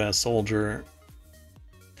that U.S. soldier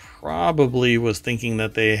probably was thinking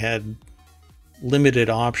that they had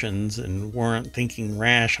limited options and weren't thinking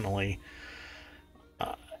rationally.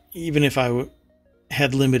 Even if I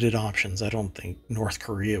had limited options, I don't think North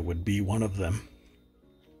Korea would be one of them.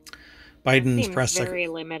 Biden's press secretary, very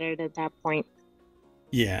limited at that point.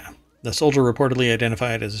 Yeah. The soldier, reportedly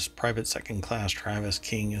identified as Private Second Class Travis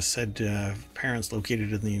King, is said to have parents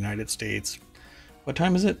located in the United States. What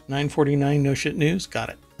time is it? 9:49. No shit news. Got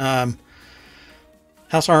it.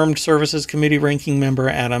 House Armed Services Committee ranking member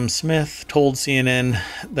Adam Smith told CNN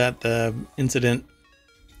that the incident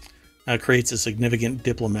creates a significant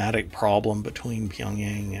diplomatic problem between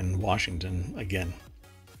Pyongyang and Washington. Again,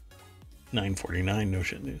 9:49. No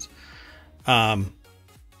shit news.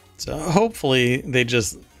 So hopefully they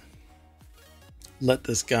just let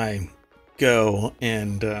this guy go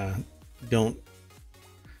and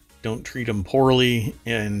don't treat him poorly,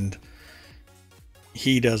 and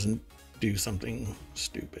he doesn't do something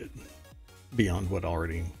stupid beyond what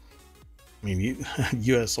already. I mean,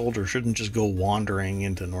 U.S. soldier shouldn't just go wandering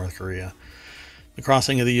into North Korea. The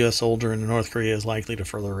crossing of the U.S. soldier into North Korea is likely to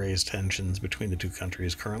further raise tensions between the two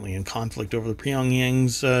countries currently in conflict over the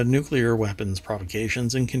Pyongyang's nuclear weapons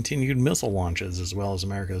provocations and continued missile launches, as well as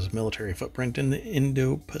America's military footprint in the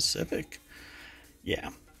Indo-Pacific. Yeah,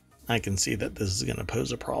 I can see that this is going to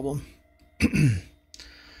pose a problem. Do you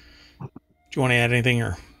want to add anything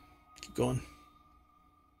or keep going?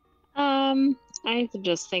 I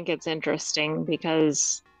just think it's interesting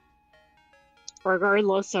because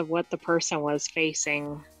regardless of what the person was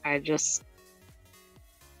facing, I just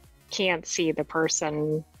can't see the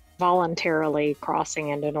person voluntarily crossing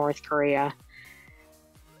into North Korea.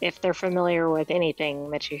 If they're familiar with anything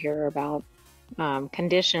that you hear about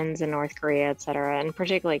conditions in North Korea, etc., and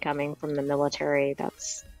particularly coming from the military,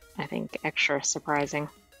 that's, I think, extra surprising.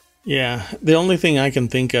 Yeah, the only thing I can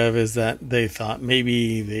think of is that they thought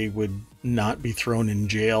maybe they would not be thrown in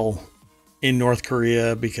jail in North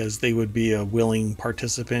Korea because they would be a willing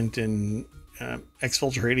participant in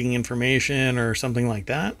exfiltrating information or something like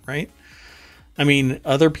that, right? I mean,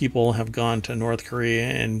 other people have gone to North Korea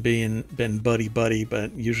and been buddy buddy,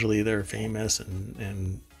 but usually they're famous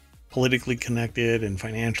and politically connected and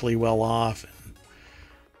financially well off,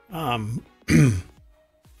 and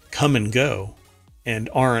come and go, and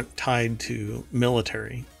aren't tied to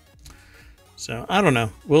military. So I don't know.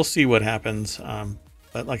 We'll see what happens.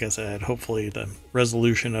 But like I said, hopefully the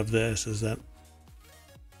resolution of this is that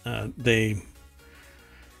they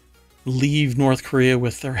leave North Korea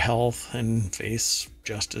with their health and face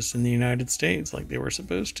justice in the United States like they were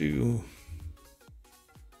supposed to.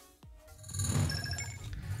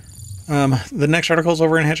 The next article is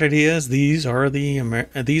over in Hatch Ideas. These are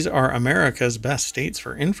America's best states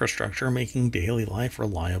for infrastructure, making daily life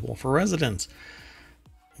reliable for residents.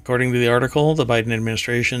 According to the article, the Biden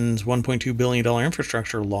administration's $1.2 billion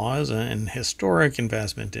infrastructure law is an historic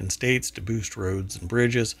investment in states to boost roads and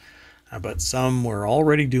bridges, but some were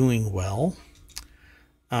already doing well.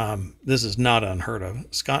 This is not unheard of.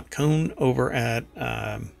 Scott Cohn over at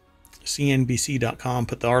CNBC.com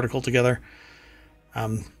put the article together.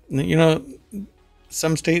 Some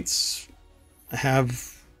states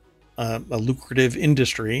have a lucrative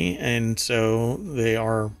industry, and so they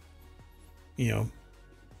are,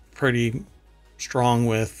 pretty strong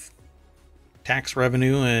with tax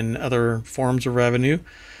revenue and other forms of revenue,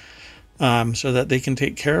 so that they can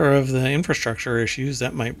take care of the infrastructure issues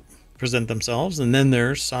that might present themselves. And then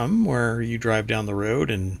there's some where you drive down the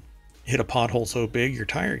road and hit a pothole so big your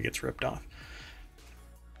tire gets ripped off.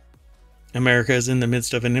 America is in the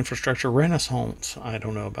midst of an infrastructure renaissance. I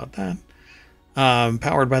don't know about that.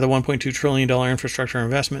 Powered by the $1.2 trillion Infrastructure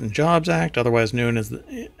Investment and Jobs Act, otherwise known as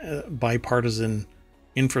the Bipartisan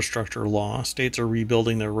Infrastructure Law, states are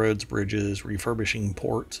rebuilding their roads, bridges, refurbishing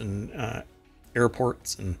ports and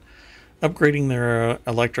airports, and upgrading their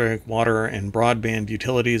electric, water, and broadband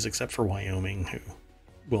utilities, except for Wyoming, who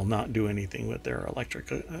will not do anything with their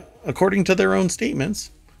electric, according to their own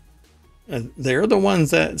statements. They're the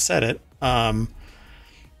ones that said it. The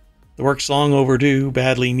work's long overdue,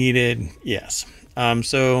 badly needed. Yes.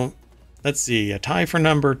 So let's see. A tie for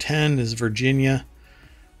number 10 is Virginia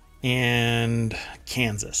and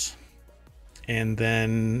Kansas. And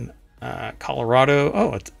then Colorado.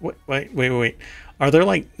 Oh, it's, wait. Are there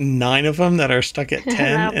like 9 of them that are stuck at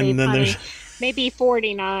 10? And then funny. there's maybe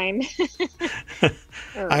 49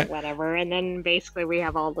 or whatever. And then basically we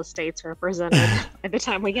have all the states represented by the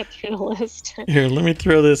time we get through the list. Here, let me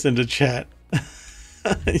throw this into chat.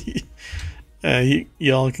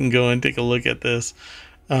 Y'all can go and take a look at this.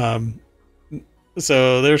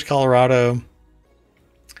 So there's Colorado.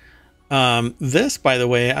 This, by the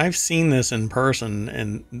way, I've seen this in person,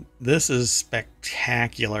 and this is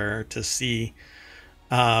spectacular to see.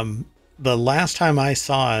 The last time I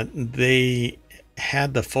saw it, they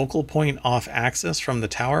had the focal point off axis from the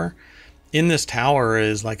tower. In this tower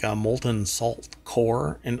is like a molten salt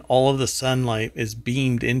core, and all of the sunlight is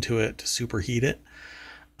beamed into it to superheat it.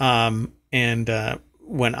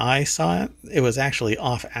 When I saw it, it was actually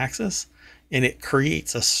off axis, and it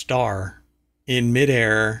creates a star in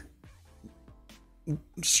midair,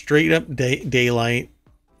 straight up daylight,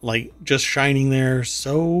 like just shining there,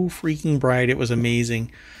 so freaking bright. It was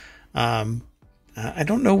amazing. I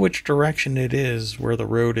don't know which direction it is where the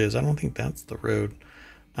road is. I don't think that's the road.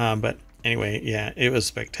 But anyway, yeah, it was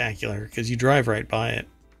spectacular because you drive right by it.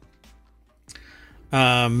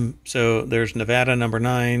 So there's Nevada, number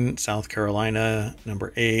 9, South Carolina,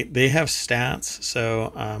 number 8. They have stats,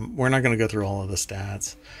 so we're not going to go through all of the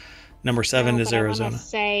stats. Number 7 is Arizona. I want to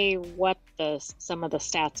say what some of the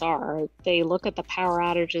stats are. They look at the power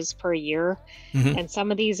outages per year, and some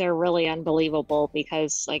of these are really unbelievable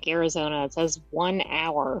because, like Arizona, it says 1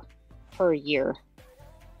 hour per year,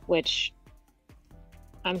 which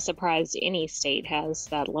I'm surprised any state has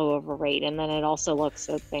that low of a rate. And then it also looks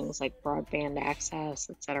at things like broadband access,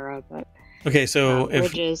 etc. But okay, so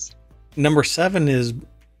if bridges. Number 7 is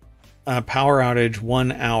power outage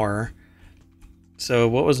 1 hour. So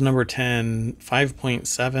what was number 10?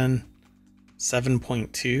 5.7,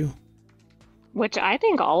 7.2? Which I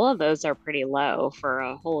think all of those are pretty low for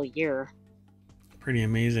a whole year. Pretty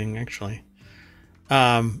amazing, actually.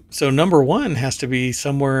 So number 1 has to be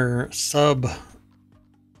somewhere sub,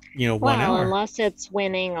 1 hour. Unless it's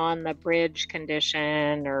winning on the bridge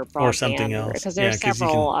condition or broadband, or something else. Because there's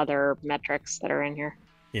several other metrics that are in here.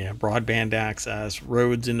 Yeah, broadband access,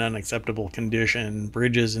 roads in unacceptable condition,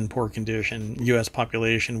 bridges in poor condition, U.S.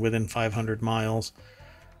 population within 500 miles.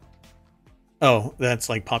 Oh, that's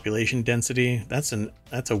like population density. That's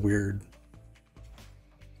a weird.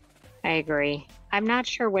 I agree. I'm not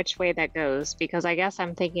sure which way that goes because I guess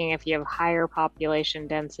I'm thinking if you have higher population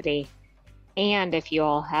density, And if you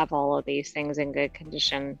all have all of these things in good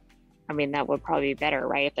condition, I mean, that would probably be better,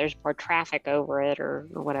 right? If there's more traffic over it or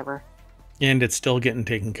whatever. And it's still getting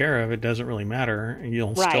taken care of. It doesn't really matter.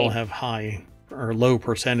 You'll still Right. have high or low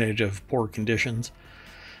percentage of poor conditions.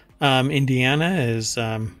 Indiana is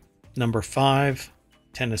number 5.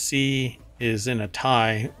 Tennessee is in a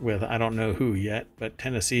tie with I don't know who yet, but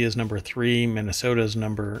Tennessee is number 3. Minnesota is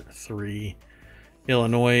number 3.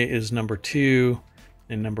 Illinois is number 2.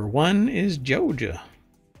 And number 1 is Georgia.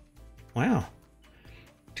 Wow.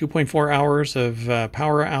 2.4 hours of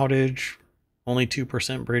power outage. Only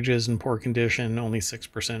 2% bridges in poor condition. Only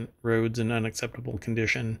 6% roads in unacceptable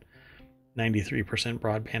condition. 93%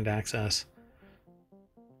 broadband access.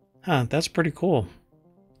 Huh, that's pretty cool.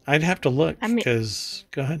 I'd have to look I mean, because.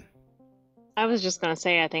 Go ahead. I was just going to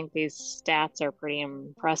say, I think these stats are pretty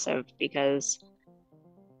impressive because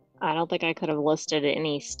I don't think I could have listed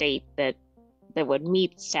any state that would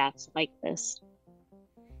meet stats like this.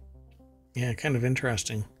 Yeah, kind of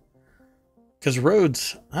interesting. Because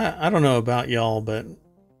roads, I don't know about y'all, but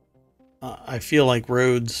I feel like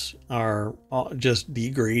roads are just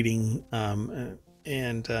degrading.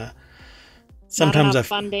 And Not sometimes enough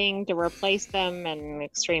funding to replace them and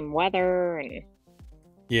extreme weather and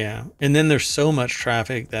yeah. And then there's so much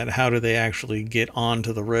traffic that how do they actually get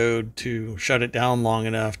onto the road to shut it down long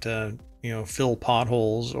enough to, fill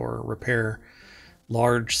potholes or repair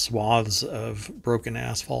large swaths of broken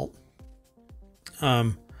asphalt?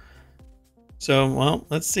 Well,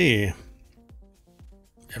 let's see.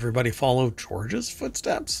 Everybody follow George's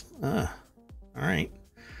footsteps? All right.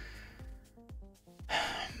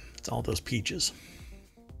 It's all those peaches.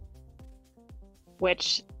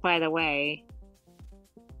 which, by the way,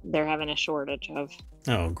 they're having a shortage of.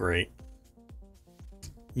 Oh, great.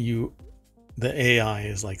 The AI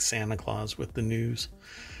is like Santa Claus with the news.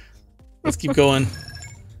 Let's keep going.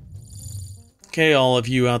 Okay, all of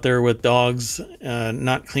you out there with dogs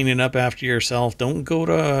not cleaning up after yourself, don't go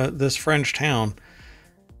to this French town.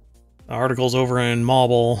 The article's over in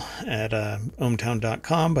Mobile at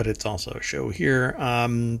ohmtown.com, but it's also a show here.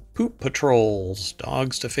 Poop patrols,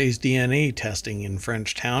 dogs to face DNA testing in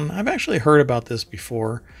French town. I've actually heard about this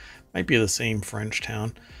before. Might be the same French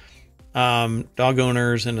town. Dog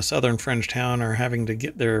owners in a southern French town are having to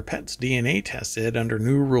get their pets' DNA tested under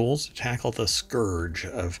new rules to tackle the scourge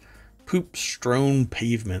of poop-strewn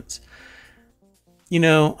pavements.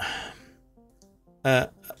 A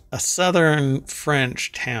southern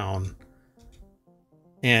French town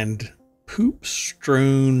and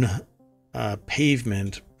poop-strewn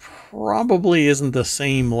pavement probably isn't the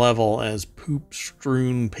same level as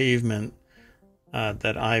poop-strewn pavement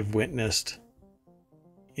that I've witnessed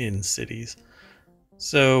in cities.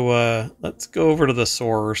 So let's go over to the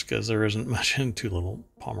source because there isn't much in two little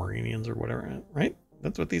Pomeranians or whatever, right?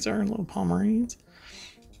 That's what these are, little Pomeranians.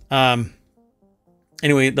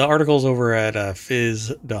 Anyway, the article's over at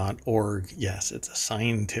phys.org. Yes, it's a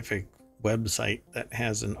scientific website that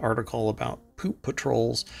has an article about poop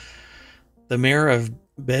patrols. The mayor of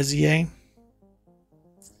Béziers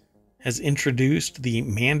has introduced the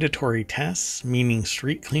mandatory tests, meaning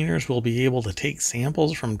street cleaners will be able to take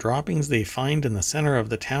samples from droppings they find in the center of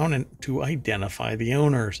the town and to identify the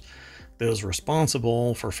owners. Those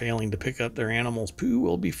responsible for failing to pick up their animal's poo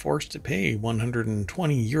will be forced to pay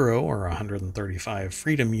 €120 or 135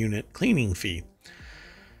 Freedom Unit cleaning fee.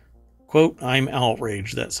 Quote, I'm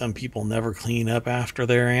outraged that some people never clean up after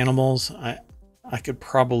their animals. I could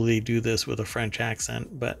probably do this with a French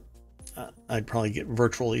accent, but I'd probably get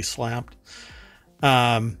virtually slapped.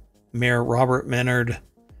 Mayor Robert Menard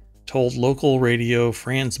told local radio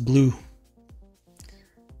France Bleu,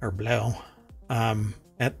 or Blau,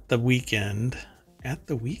 at the weekend,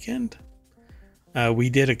 we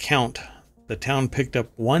did a count. The town picked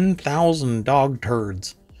up 1,000 dog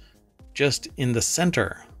turds just in the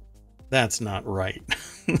center. That's not right.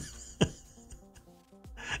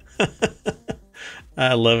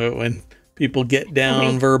 I love it when people get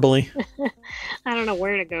down verbally. I don't know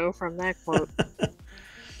where to go from that quote.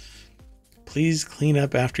 Please clean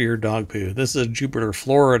up after your dog poo. This is Jupiter,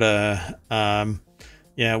 Florida.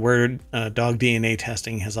 Where dog DNA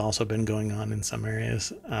testing has also been going on in some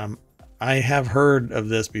areas. I have heard of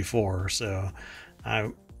this before, so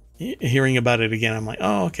hearing about it again, I'm like,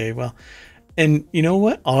 oh, okay, well. And you know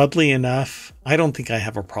what? Oddly enough, I don't think I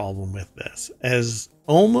have a problem with this. As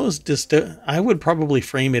almost I would probably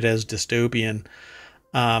frame it as dystopian,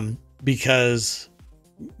 because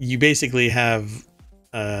you basically have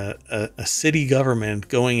a city government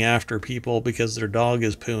going after people because their dog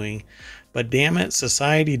is pooing. But damn it,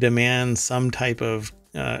 society demands some type of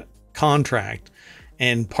contract.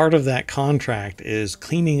 And part of that contract is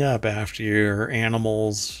cleaning up after your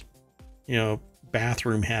animals,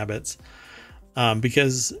 bathroom habits,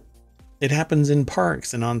 because it happens in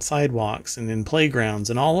parks and on sidewalks and in playgrounds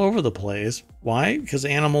and all over the place. Why? Because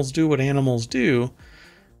animals do what animals do,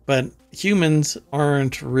 but humans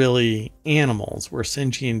aren't really animals. We're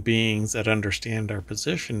sentient beings that understand our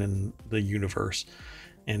position in the universe.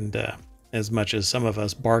 And as much as some of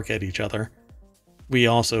us bark at each other, we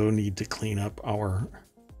also need to clean up our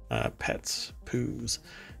pets' poos.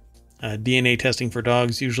 DNA testing for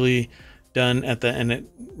dogs usually done at the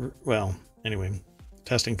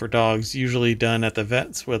testing for dogs usually done at the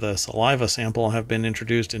vets with a saliva sample have been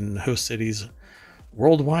introduced in host cities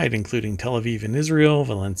worldwide, including Tel Aviv in Israel,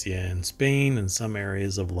 Valencia in Spain, and some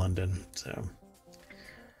areas of London. So,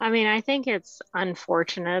 I mean, I think it's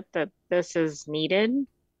unfortunate that this is needed,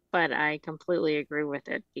 but I completely agree with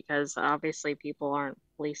it because obviously people aren't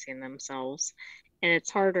policing themselves, and it's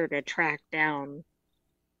harder to track down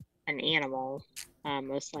an animal,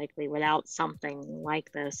 most likely without something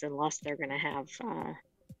like this, unless they're going to have,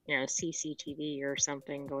 CCTV or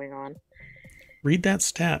something going on. read that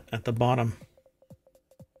stat at the bottom.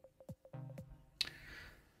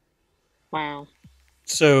 Wow.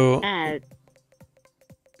 So, Uh,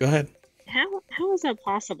 go ahead. how is that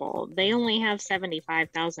possible? They only have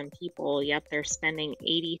 75,000 people, yet they're spending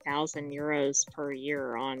 80,000 euros per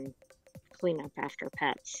year on cleanup after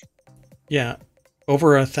pets. Yeah,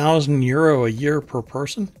 over €1,000 a year per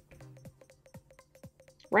person.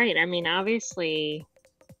 Right. I mean, obviously,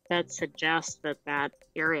 that suggests that that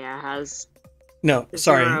area has No,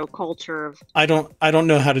 sorry, zero culture of. I don't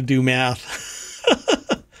know how to do math.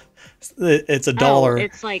 It's a Oh, dollar.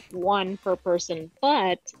 it's like one per person,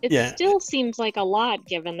 but it Yeah. still seems like a lot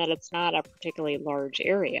given that it's not a particularly large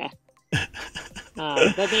area.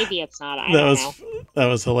 But maybe it's not. I don't know. That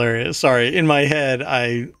was hilarious. Sorry, in my head,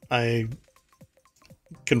 I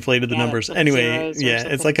conflated the Yeah, numbers. with Anyway, zeros or yeah, it's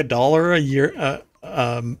something. like $1 a year,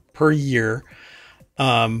 per year,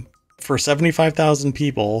 for 75,000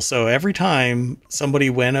 people. So every time somebody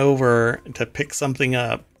went over to pick something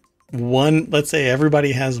up, let's say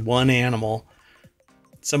everybody has one animal,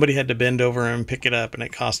 somebody had to bend over and pick it up, and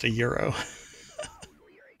it cost €1.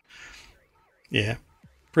 Yeah,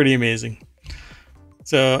 pretty amazing.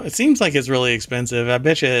 So it seems like it's really expensive. I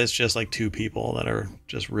bet you it's just like two people that are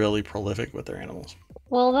just really prolific with their animals.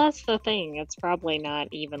 Well, that's the thing. It's probably not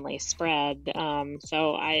evenly spread.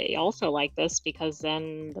 So I also like this because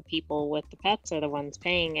then the people with the pets are the ones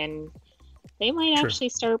paying, and they might True. actually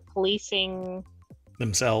start policing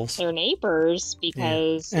Themselves. their neighbors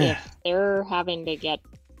because Yeah. if they're having to get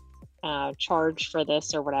charged for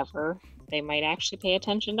this or whatever, they might actually pay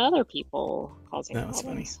attention to other people causing That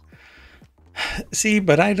problems. funny. See,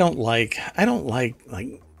 but I don't like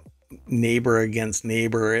like neighbor against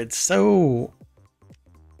neighbor. It's so,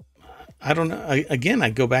 I don't know. Again, I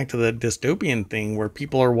go back to the dystopian thing where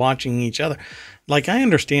people are watching each other. Like, I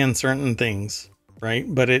understand certain things, right?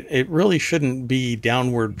 But it really shouldn't be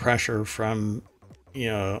downward pressure from,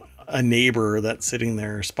 a neighbor that's sitting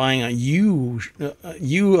there spying on you,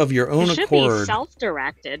 you of your own It should be accord.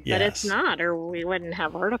 self-directed, but it's Yes. not, or we wouldn't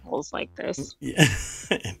have articles like this. Yeah.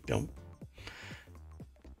 Don't.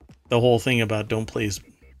 The whole thing about don't place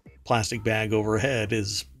plastic bag overhead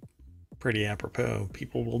is pretty apropos.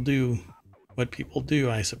 People will do what people do,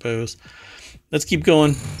 I suppose. Let's keep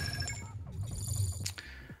going.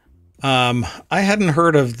 I hadn't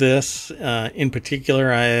heard of this in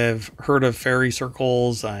particular. I have heard of fairy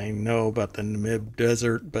circles. I know about the Namib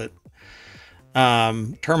Desert, but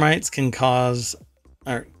termites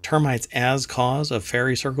as cause of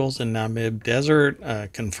fairy circles in Namib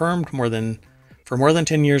Desert confirmed for more than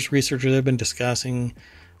 10 years. Researchers have been discussing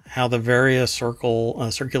how the various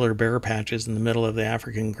circular bare patches in the middle of the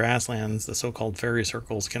African grasslands, the so-called fairy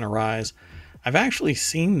circles, can arise. I've actually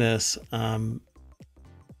seen this.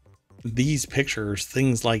 These pictures,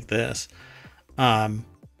 things like this. And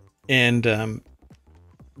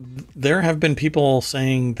there have been people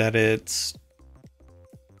saying that it's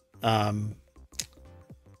like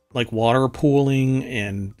water pooling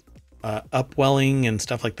and upwelling and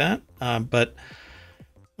stuff like that. But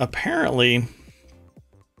apparently,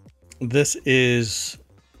 this is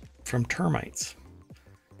from termites.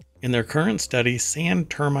 In their current study, sand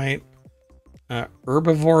termite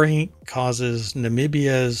herbivory causes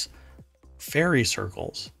Namibia's fairy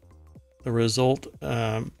circles. The result,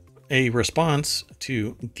 a response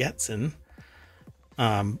to Getson,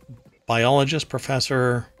 biologist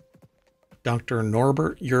Professor Dr.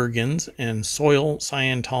 Norbert Jurgens and soil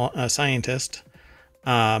scientist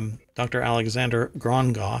Dr. Alexander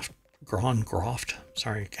Grongoff Groft.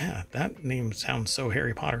 Sorry, God, that name sounds so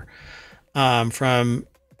Harry Potter. From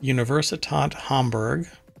Universitat Hamburg,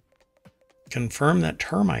 confirm that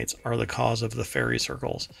termites are the cause of the fairy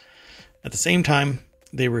circles. At the same time,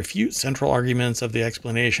 they refute central arguments of the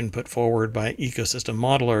explanation put forward by ecosystem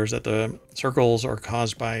modelers that the circles are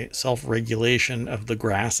caused by self-regulation of the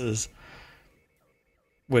grasses,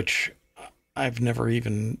 which I've never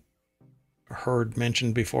even heard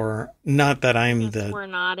mentioned before. Not that I'm We're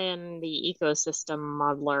not in the ecosystem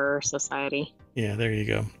modeler society. Yeah, there you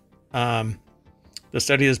go. The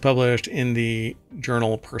study is published in the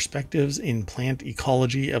journal Perspectives in Plant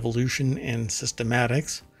Ecology, Evolution, and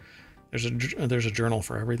Systematics. There's a journal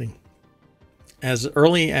for everything. As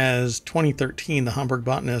early as 2013, the Hamburg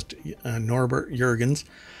botanist Norbert Jürgens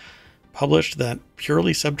published that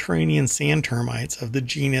purely subterranean sand termites of the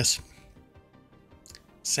genus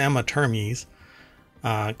Samatermes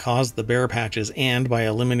cause the bare patches, and by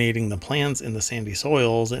eliminating the plants in the sandy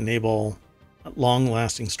soils, enable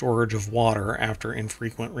long-lasting storage of water after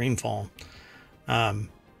infrequent rainfall.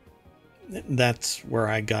 That's where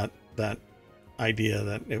I got that idea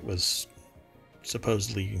that it was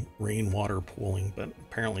supposedly rainwater pooling, but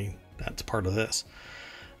apparently that's part of this.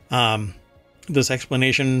 This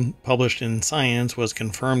explanation, published in Science, was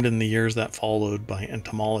confirmed in the years that followed by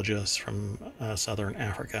entomologists from southern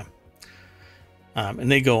Africa.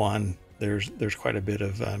 And they go on. There's quite a bit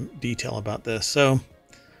of detail about this. So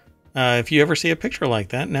if you ever see a picture like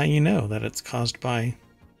that, now you know that it's caused by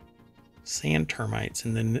sand termites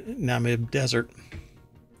in the Namib Desert.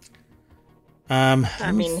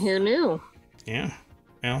 I mean, who knew? Yeah.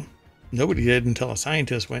 Well, nobody did until a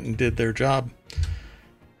scientist went and did their job.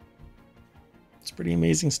 It's pretty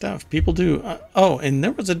amazing stuff. People do. And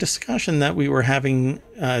there was a discussion that we were having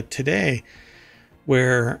today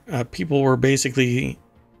where people were basically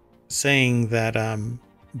saying that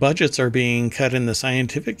budgets are being cut in the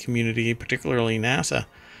scientific community, particularly NASA.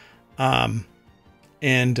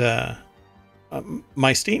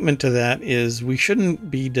 My statement to that is we shouldn't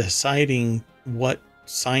be deciding what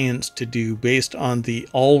science to do based on the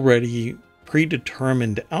already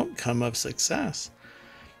predetermined outcome of success.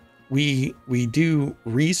 We do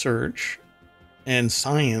research and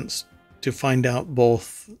science to find out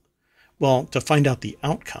to find out the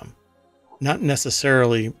outcome, not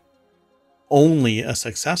necessarily only a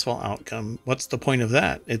successful outcome. What's the point of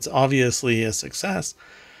that? It's obviously a success.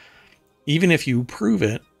 Even if you prove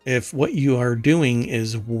it, if what you are doing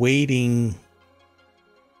is weighting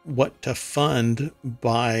what to fund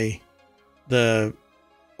by the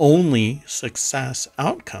only success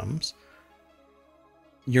outcomes,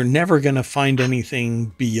 you're never going to find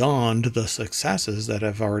anything beyond the successes that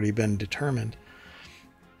have already been determined.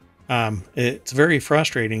 It's very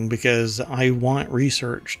frustrating because I want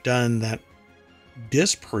research done that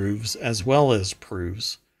disproves as well as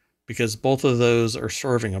proves, because both of those are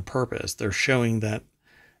serving a purpose. They're showing that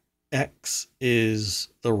X is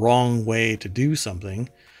the wrong way to do something.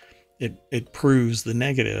 It proves the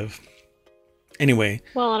negative. Anyway.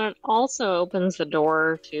 Well, and it also opens the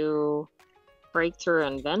door to breakthrough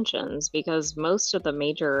inventions, because most of the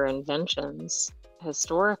major inventions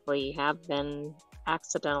historically have been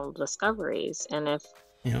accidental discoveries. And if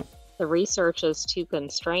the research is too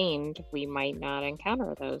constrained, we might not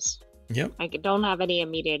encounter those. Yep. I don't have any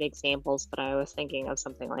immediate examples, but I was thinking of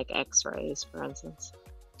something like X-rays, for instance.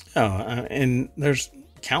 And there's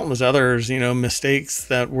countless others, mistakes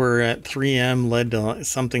that were at 3M led to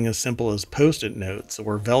something as simple as Post-it notes,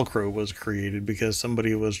 where Velcro was created because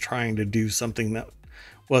somebody was trying to do something that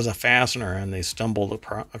was a fastener and they stumbled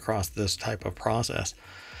across this type of process.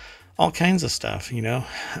 All kinds of stuff,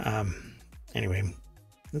 Anyway,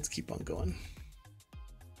 let's keep on going.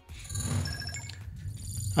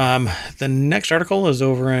 The next article is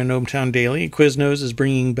over in ohmTown Daily. Quiznos is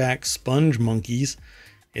bringing back sponge monkeys,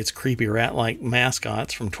 its creepy rat-like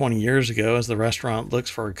mascots from 20 years ago, as the restaurant looks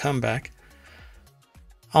for a comeback.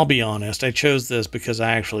 I'll be honest, I chose this because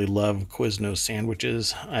I actually love Quiznos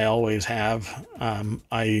sandwiches. I always have.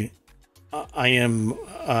 I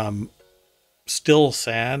am still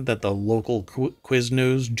sad that the local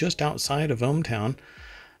Quiznos just outside of ohmTown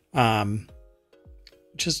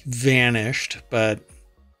just vanished, but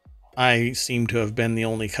I seem to have been the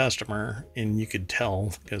only customer, and you could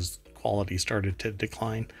tell because quality started to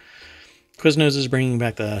decline. Quiznos is bringing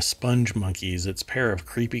back the Sponge Monkeys, its pair of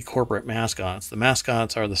creepy corporate mascots. The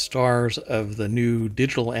mascots are the stars of the new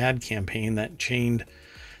digital ad campaign that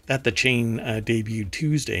the chain debuted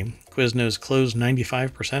Tuesday. Quiznos closed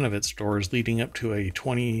 95% of its stores leading up to a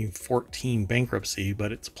 2014 bankruptcy,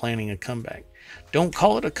 but it's planning a comeback. Don't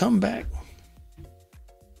call it a comeback.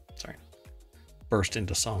 Sorry. Burst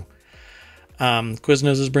into song.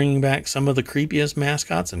 Quiznos is bringing back some of the creepiest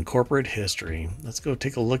mascots in corporate history. Let's go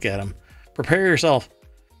take a look at them. Prepare yourself.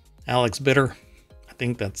 Alex Bitter, I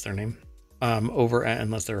think that's their name. Over at,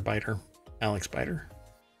 unless they're a biter, Alex Biter.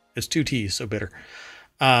 It's 2 T's, so bitter.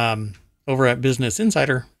 Over at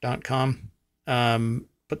businessinsider.com.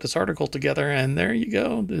 Put this article together, and there you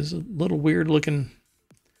go. There's a little weird looking.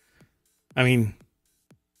 I mean,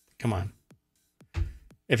 come on.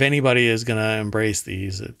 If anybody is going to embrace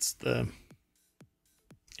these, it's the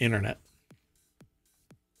internet.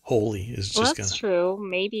 Holy is just That's true.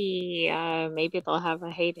 Maybe they'll have a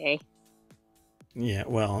heyday. Yeah,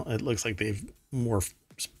 well, it looks like they've more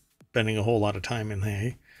spending a whole lot of time in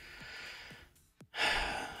hay.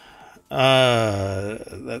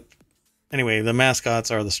 Anyway, the mascots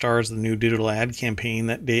are the stars of the new digital ad campaign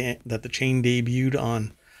that the chain debuted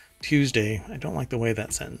on Tuesday. I don't like the way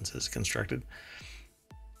that sentence is constructed.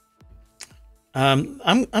 I'm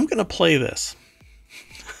gonna play this.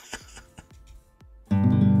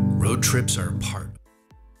 Road trips are part.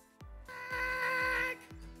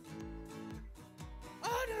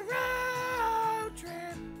 On a road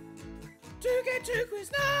trip to get to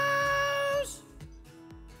Quiznos.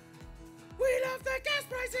 We love the gas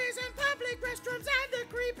prices and public restrooms and the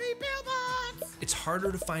creepy billboards. It's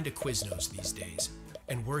harder to find a Quiznos these days,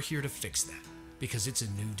 and we're here to fix that because it's a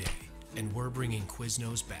new day, and we're bringing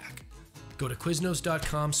Quiznos back. Go to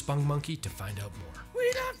Quiznos.com, SpungMonkey, to find out more.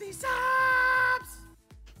 We love these subs.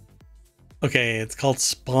 Okay, it's called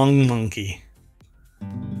Spung Monkey.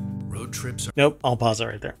 Road trips are... Nope, I'll pause it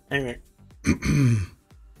right there. Anyway.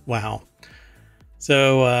 Wow.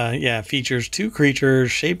 So, yeah, features 2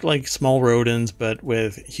 creatures shaped like small rodents, but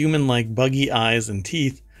with human-like buggy eyes and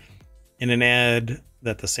teeth in an ad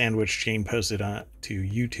that the sandwich chain posted on to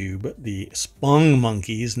YouTube. The Spung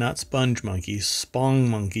Monkeys, not Sponge Monkeys, Spung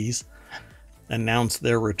Monkeys, announced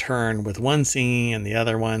their return with one singing and the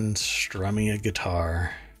other one strumming a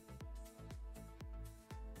guitar.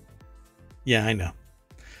 Yeah, I know.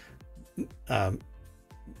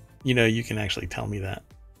 You can actually tell me that.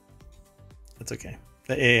 That's okay.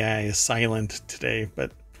 The AI is silent today,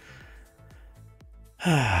 but...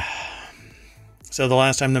 So the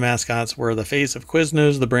last time the mascots were the face of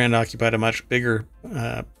Quiznos, the brand occupied a much bigger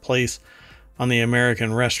place on the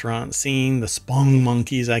American restaurant scene. The Spung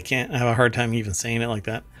Monkeys, I have a hard time even saying it like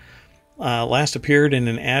that, last appeared in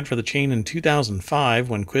an ad for the chain in 2005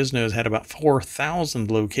 when Quiznos had about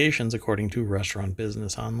 4,000 locations, according to Restaurant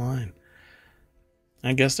Business Online.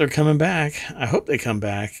 I guess they're coming back. I hope they come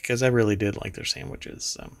back because I really did like their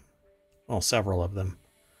sandwiches. Well, several of them.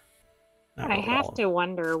 I have to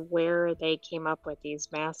wonder where they came up with these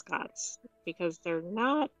mascots because they're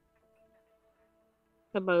not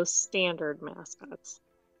the most standard mascots.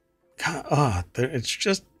 God, it's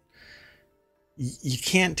just, you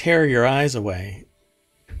can't tear your eyes away.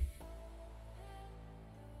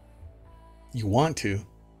 You want to,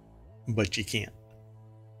 but you can't.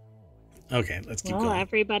 Okay, let's keep going.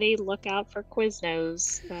 Everybody look out for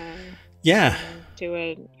Quiznos. Yeah. To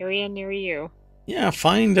an area near you. Yeah,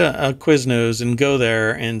 find a Quiznos and go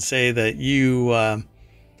there and say that you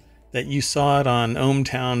saw it on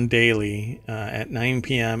ohmTown Daily at 9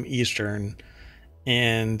 p.m. Eastern,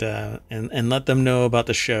 and let them know about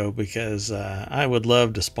the show because I would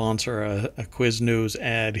love to sponsor a Quiznos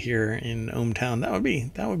ad here in ohmTown.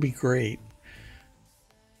 That would be great.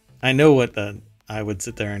 I know what I would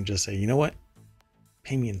sit there and just say, you know what?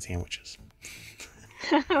 Pay me in sandwiches.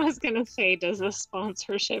 I was going to say, does the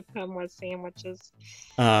sponsorship come with sandwiches?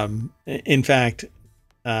 In fact,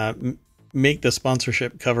 make the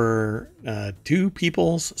sponsorship cover 2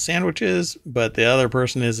 people's sandwiches, but the other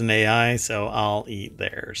person is an AI, so I'll eat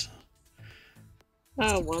theirs.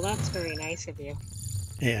 Oh, well, that's very nice of you.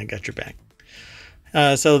 Hey, I got your back.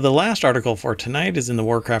 So the last article for tonight is in the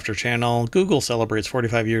Warcrafter channel. Google celebrates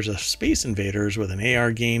 45 years of Space Invaders with an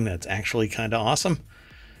AR game that's actually kind of awesome.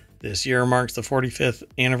 This year marks the 45th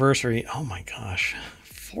anniversary. Oh my gosh,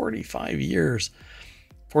 45 years.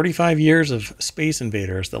 45 years of Space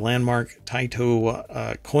Invaders, the landmark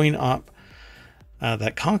Taito coin op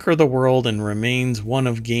that conquered the world and remains one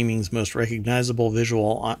of gaming's most recognizable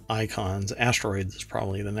visual icons. Asteroids is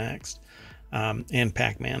probably the next. And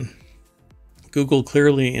Pac-Man. Google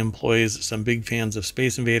clearly employs some big fans of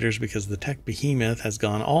Space Invaders because the tech behemoth has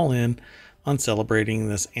gone all in on celebrating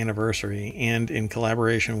this anniversary, and in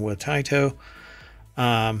collaboration with Taito,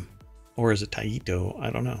 or is it Taito? I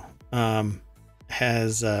don't know.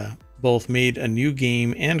 Has both made a new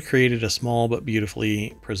game and created a small but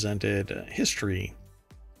beautifully presented history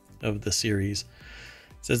of the series.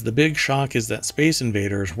 It says the big shock is that Space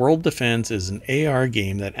Invaders World Defense is an AR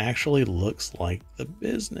game that actually looks like the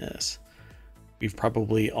business. We've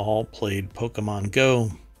probably all played Pokemon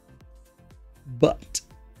Go, but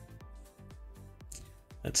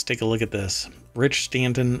let's take a look at this. Rich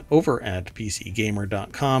Stanton over at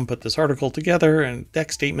PCGamer.com put this article together, and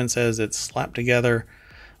deck statement says it's slapped together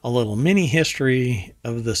a little mini history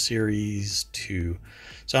of the series 2.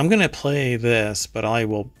 So I'm going to play this, but I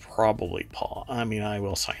will probably I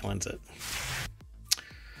will silence it.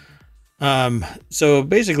 So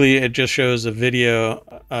basically it just shows a video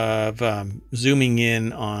of zooming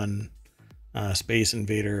in on Space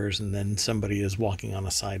Invaders, and then somebody is walking on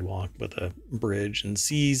a sidewalk with a bridge and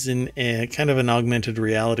sees in a kind of an augmented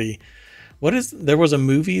reality. There was a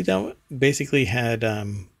movie that basically had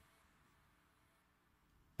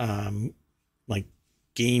like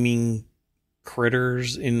gaming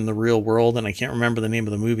critters in the real world, and I can't remember the name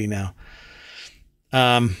of the movie now.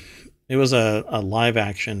 It was a live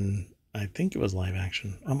action. I think it was live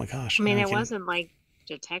action. Oh my gosh. I mean, it wasn't like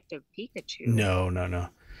Detective Pikachu. No.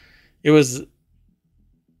 It was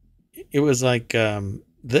like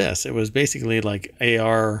this. It was basically like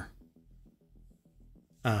AR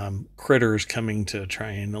critters coming to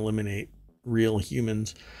try and eliminate real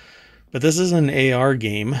humans. But this is an AR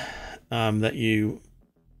game that you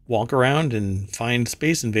walk around and find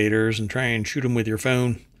Space Invaders and try and shoot them with your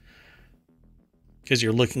phone, because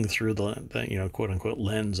you're looking through the quote unquote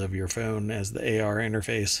lens of your phone as the AR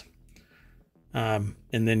interface. And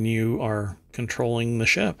then you are controlling the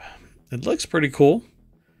ship. It looks pretty cool.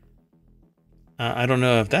 I don't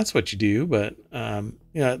know if that's what you do, but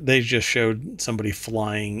they just showed somebody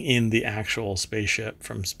flying in the actual spaceship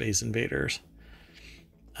from Space Invaders.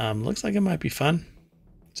 Looks like it might be fun.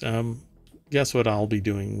 So guess what I'll be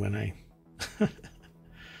doing when I...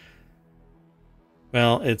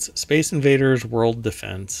 Well, it's Space Invaders World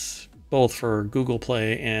Defense, both for Google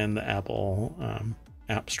Play and the Apple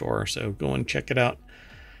App Store. So go and check it out.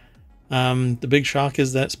 The big shock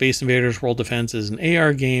is that Space Invaders World Defense is an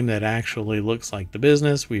AR game that actually looks like the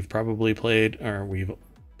business. We've probably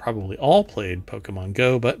all played Pokemon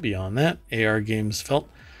Go, but beyond that, AR games felt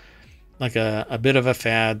like a bit of a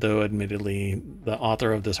fad, though admittedly, the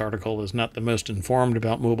author of this article is not the most informed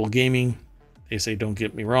about mobile gaming. They say, don't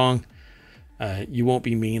get me wrong, you won't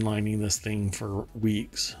be mainlining this thing for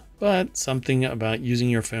weeks, but something about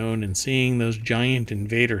using your phone and seeing those giant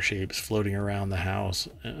invader shapes floating around the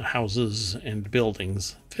houses and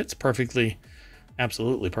buildings fits perfectly,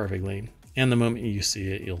 absolutely perfectly. And the moment you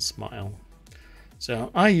see it, you'll smile.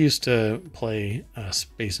 So I used to play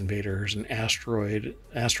Space Invaders and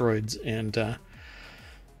Asteroids and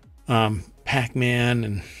Pac-Man,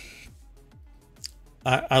 and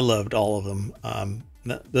I loved all of them.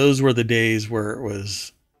 Those were the days where it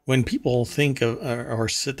was, when people think of or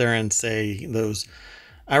sit there and say those,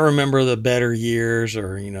 I remember the better years,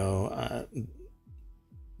 or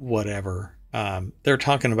whatever. They're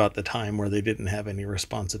talking about the time where they didn't have any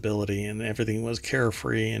responsibility and everything was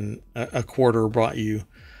carefree, and a quarter brought you,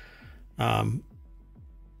 tons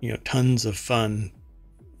of fun.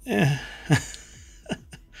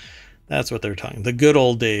 That's what they're talking. The good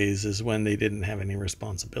old days is when they didn't have any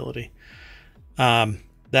responsibility.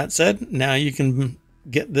 That said, now you can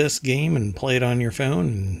get this game and play it on your phone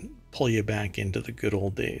and pull you back into the good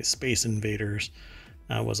old days. Space Invaders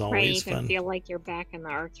was always fun. You can feel like you're back in the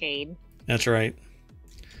arcade. That's right.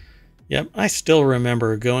 Yep, I still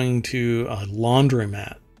remember going to a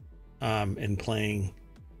laundromat and playing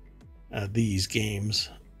these games,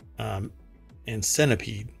 and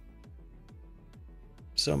Centipede.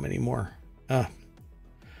 So many more.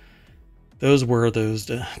 Those were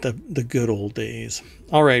the good old days.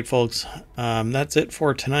 All right, folks, that's it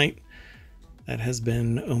for tonight. That has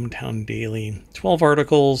been ohmTown Daily. 12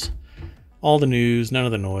 articles. All the news, none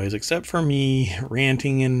of the noise, except for me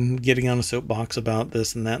ranting and getting on a soapbox about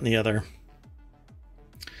this and that and the other.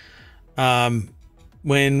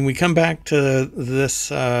 When we come back to this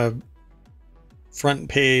front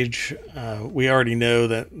page, we already know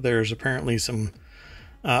that there's apparently some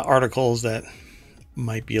articles that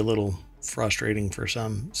might be a little frustrating for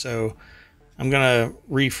some. So I'm going to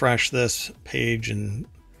refresh this page, and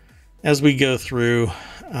as we go through,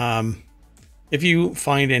 if you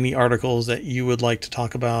find any articles that you would like to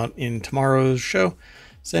talk about in tomorrow's show,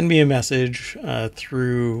 send me a message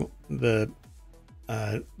through the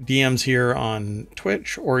DMs here on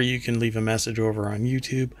Twitch, or you can leave a message over on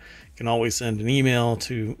YouTube. You can always send an email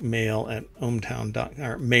to mayor at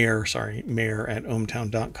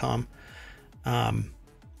ohmtown.com.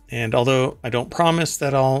 And although I don't promise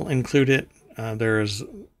that I'll include it, there's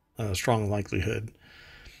a strong likelihood.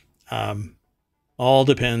 All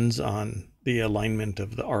depends on the alignment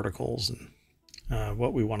of the articles and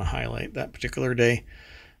what we want to highlight that particular day.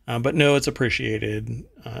 But no, it's appreciated,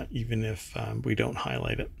 even if we don't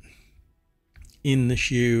highlight it in the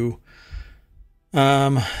shoe.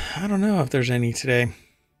 I don't know if there's any today.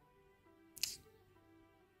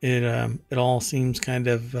 It all seems kind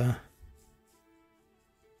of.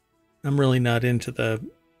 I'm really not into the,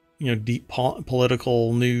 deep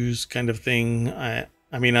political news kind of thing. I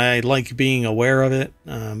mean, I like being aware of it,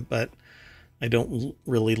 but I don't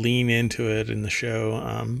really lean into it in the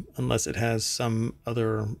show unless it has some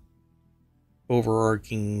other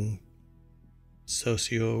overarching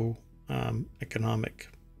economic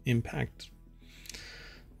impact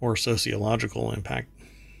or sociological impact.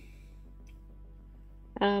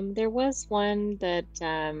 There was one that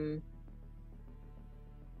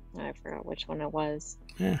I forgot which one it was.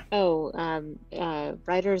 Yeah.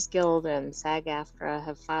 Writers Guild and SAG-AFTRA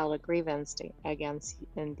have filed a grievance against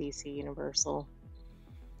NBC Universal.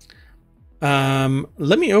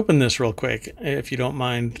 Let me open this real quick, if you don't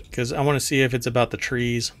mind, because I want to see if it's about the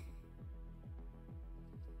trees.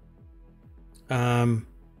 Alleging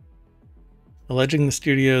the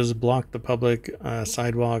studios blocked the public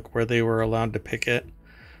sidewalk where they were allowed to picket.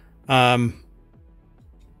 I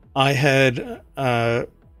had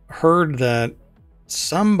heard that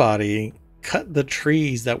somebody cut the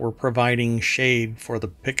trees that were providing shade for the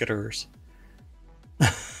picketers.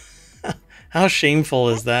 How shameful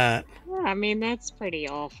is that? Yeah, I mean, that's pretty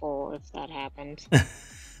awful if that happened.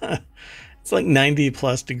 It's like 90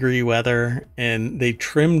 plus degree weather, and they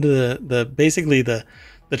trimmed basically the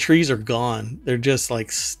trees are gone. They're just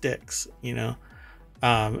like sticks, It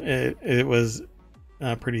was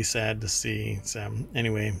pretty sad to see. So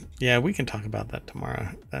anyway, yeah, we can talk about that tomorrow.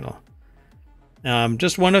 That'll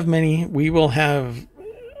just one of many. We will have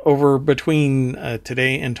over between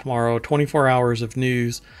today and tomorrow 24 hours of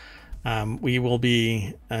news. We will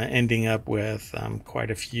be ending up with quite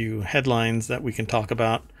a few headlines that we can talk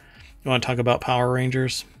about. You want to talk about Power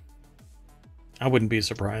Rangers? I wouldn't be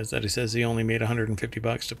surprised that he says he only made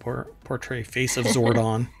 $150 to portray Face of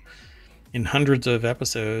Zordon in hundreds of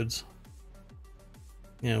episodes.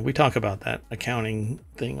 We talk about that accounting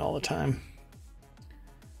thing all the time.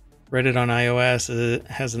 Reddit on iOS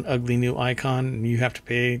has an ugly new icon, and you have to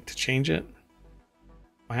pay to change it.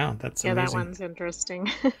 Wow, that's amazing. That one's interesting.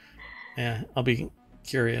 Yeah, I'll be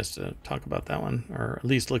curious to talk about that one, or at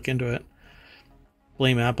least look into it.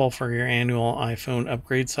 Blame Apple for your annual iPhone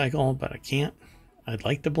upgrade cycle, but I can't. I'd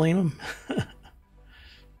like to blame them.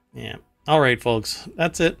 Yeah. All right, folks.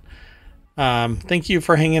 That's it. Thank you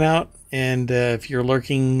for hanging out. And if you're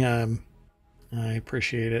lurking, I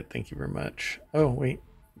appreciate it. Thank you very much. Oh, wait.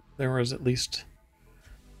 There was at least...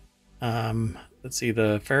 let's see,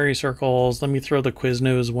 the fairy circles. Let me throw the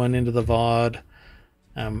Quiznos one into the VOD.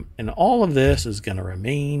 And all of this is going to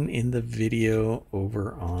remain in the video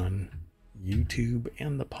over on YouTube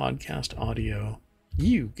and the podcast audio.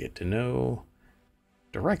 You get to know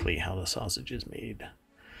directly how the sausage is made.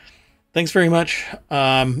 Thanks very much.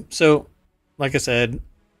 So, like I said,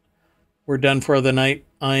 we're done for the night.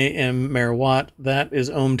 I am Mayor Watt. That is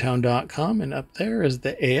ohmtown.com. And up there is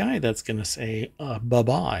the AI that's going to say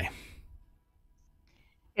bye-bye.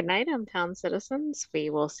 Good night, ohmTown citizens. We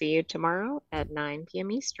will see you tomorrow at 9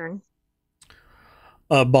 p.m. Eastern.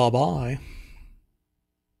 Bye-bye.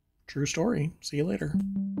 True story. See you later.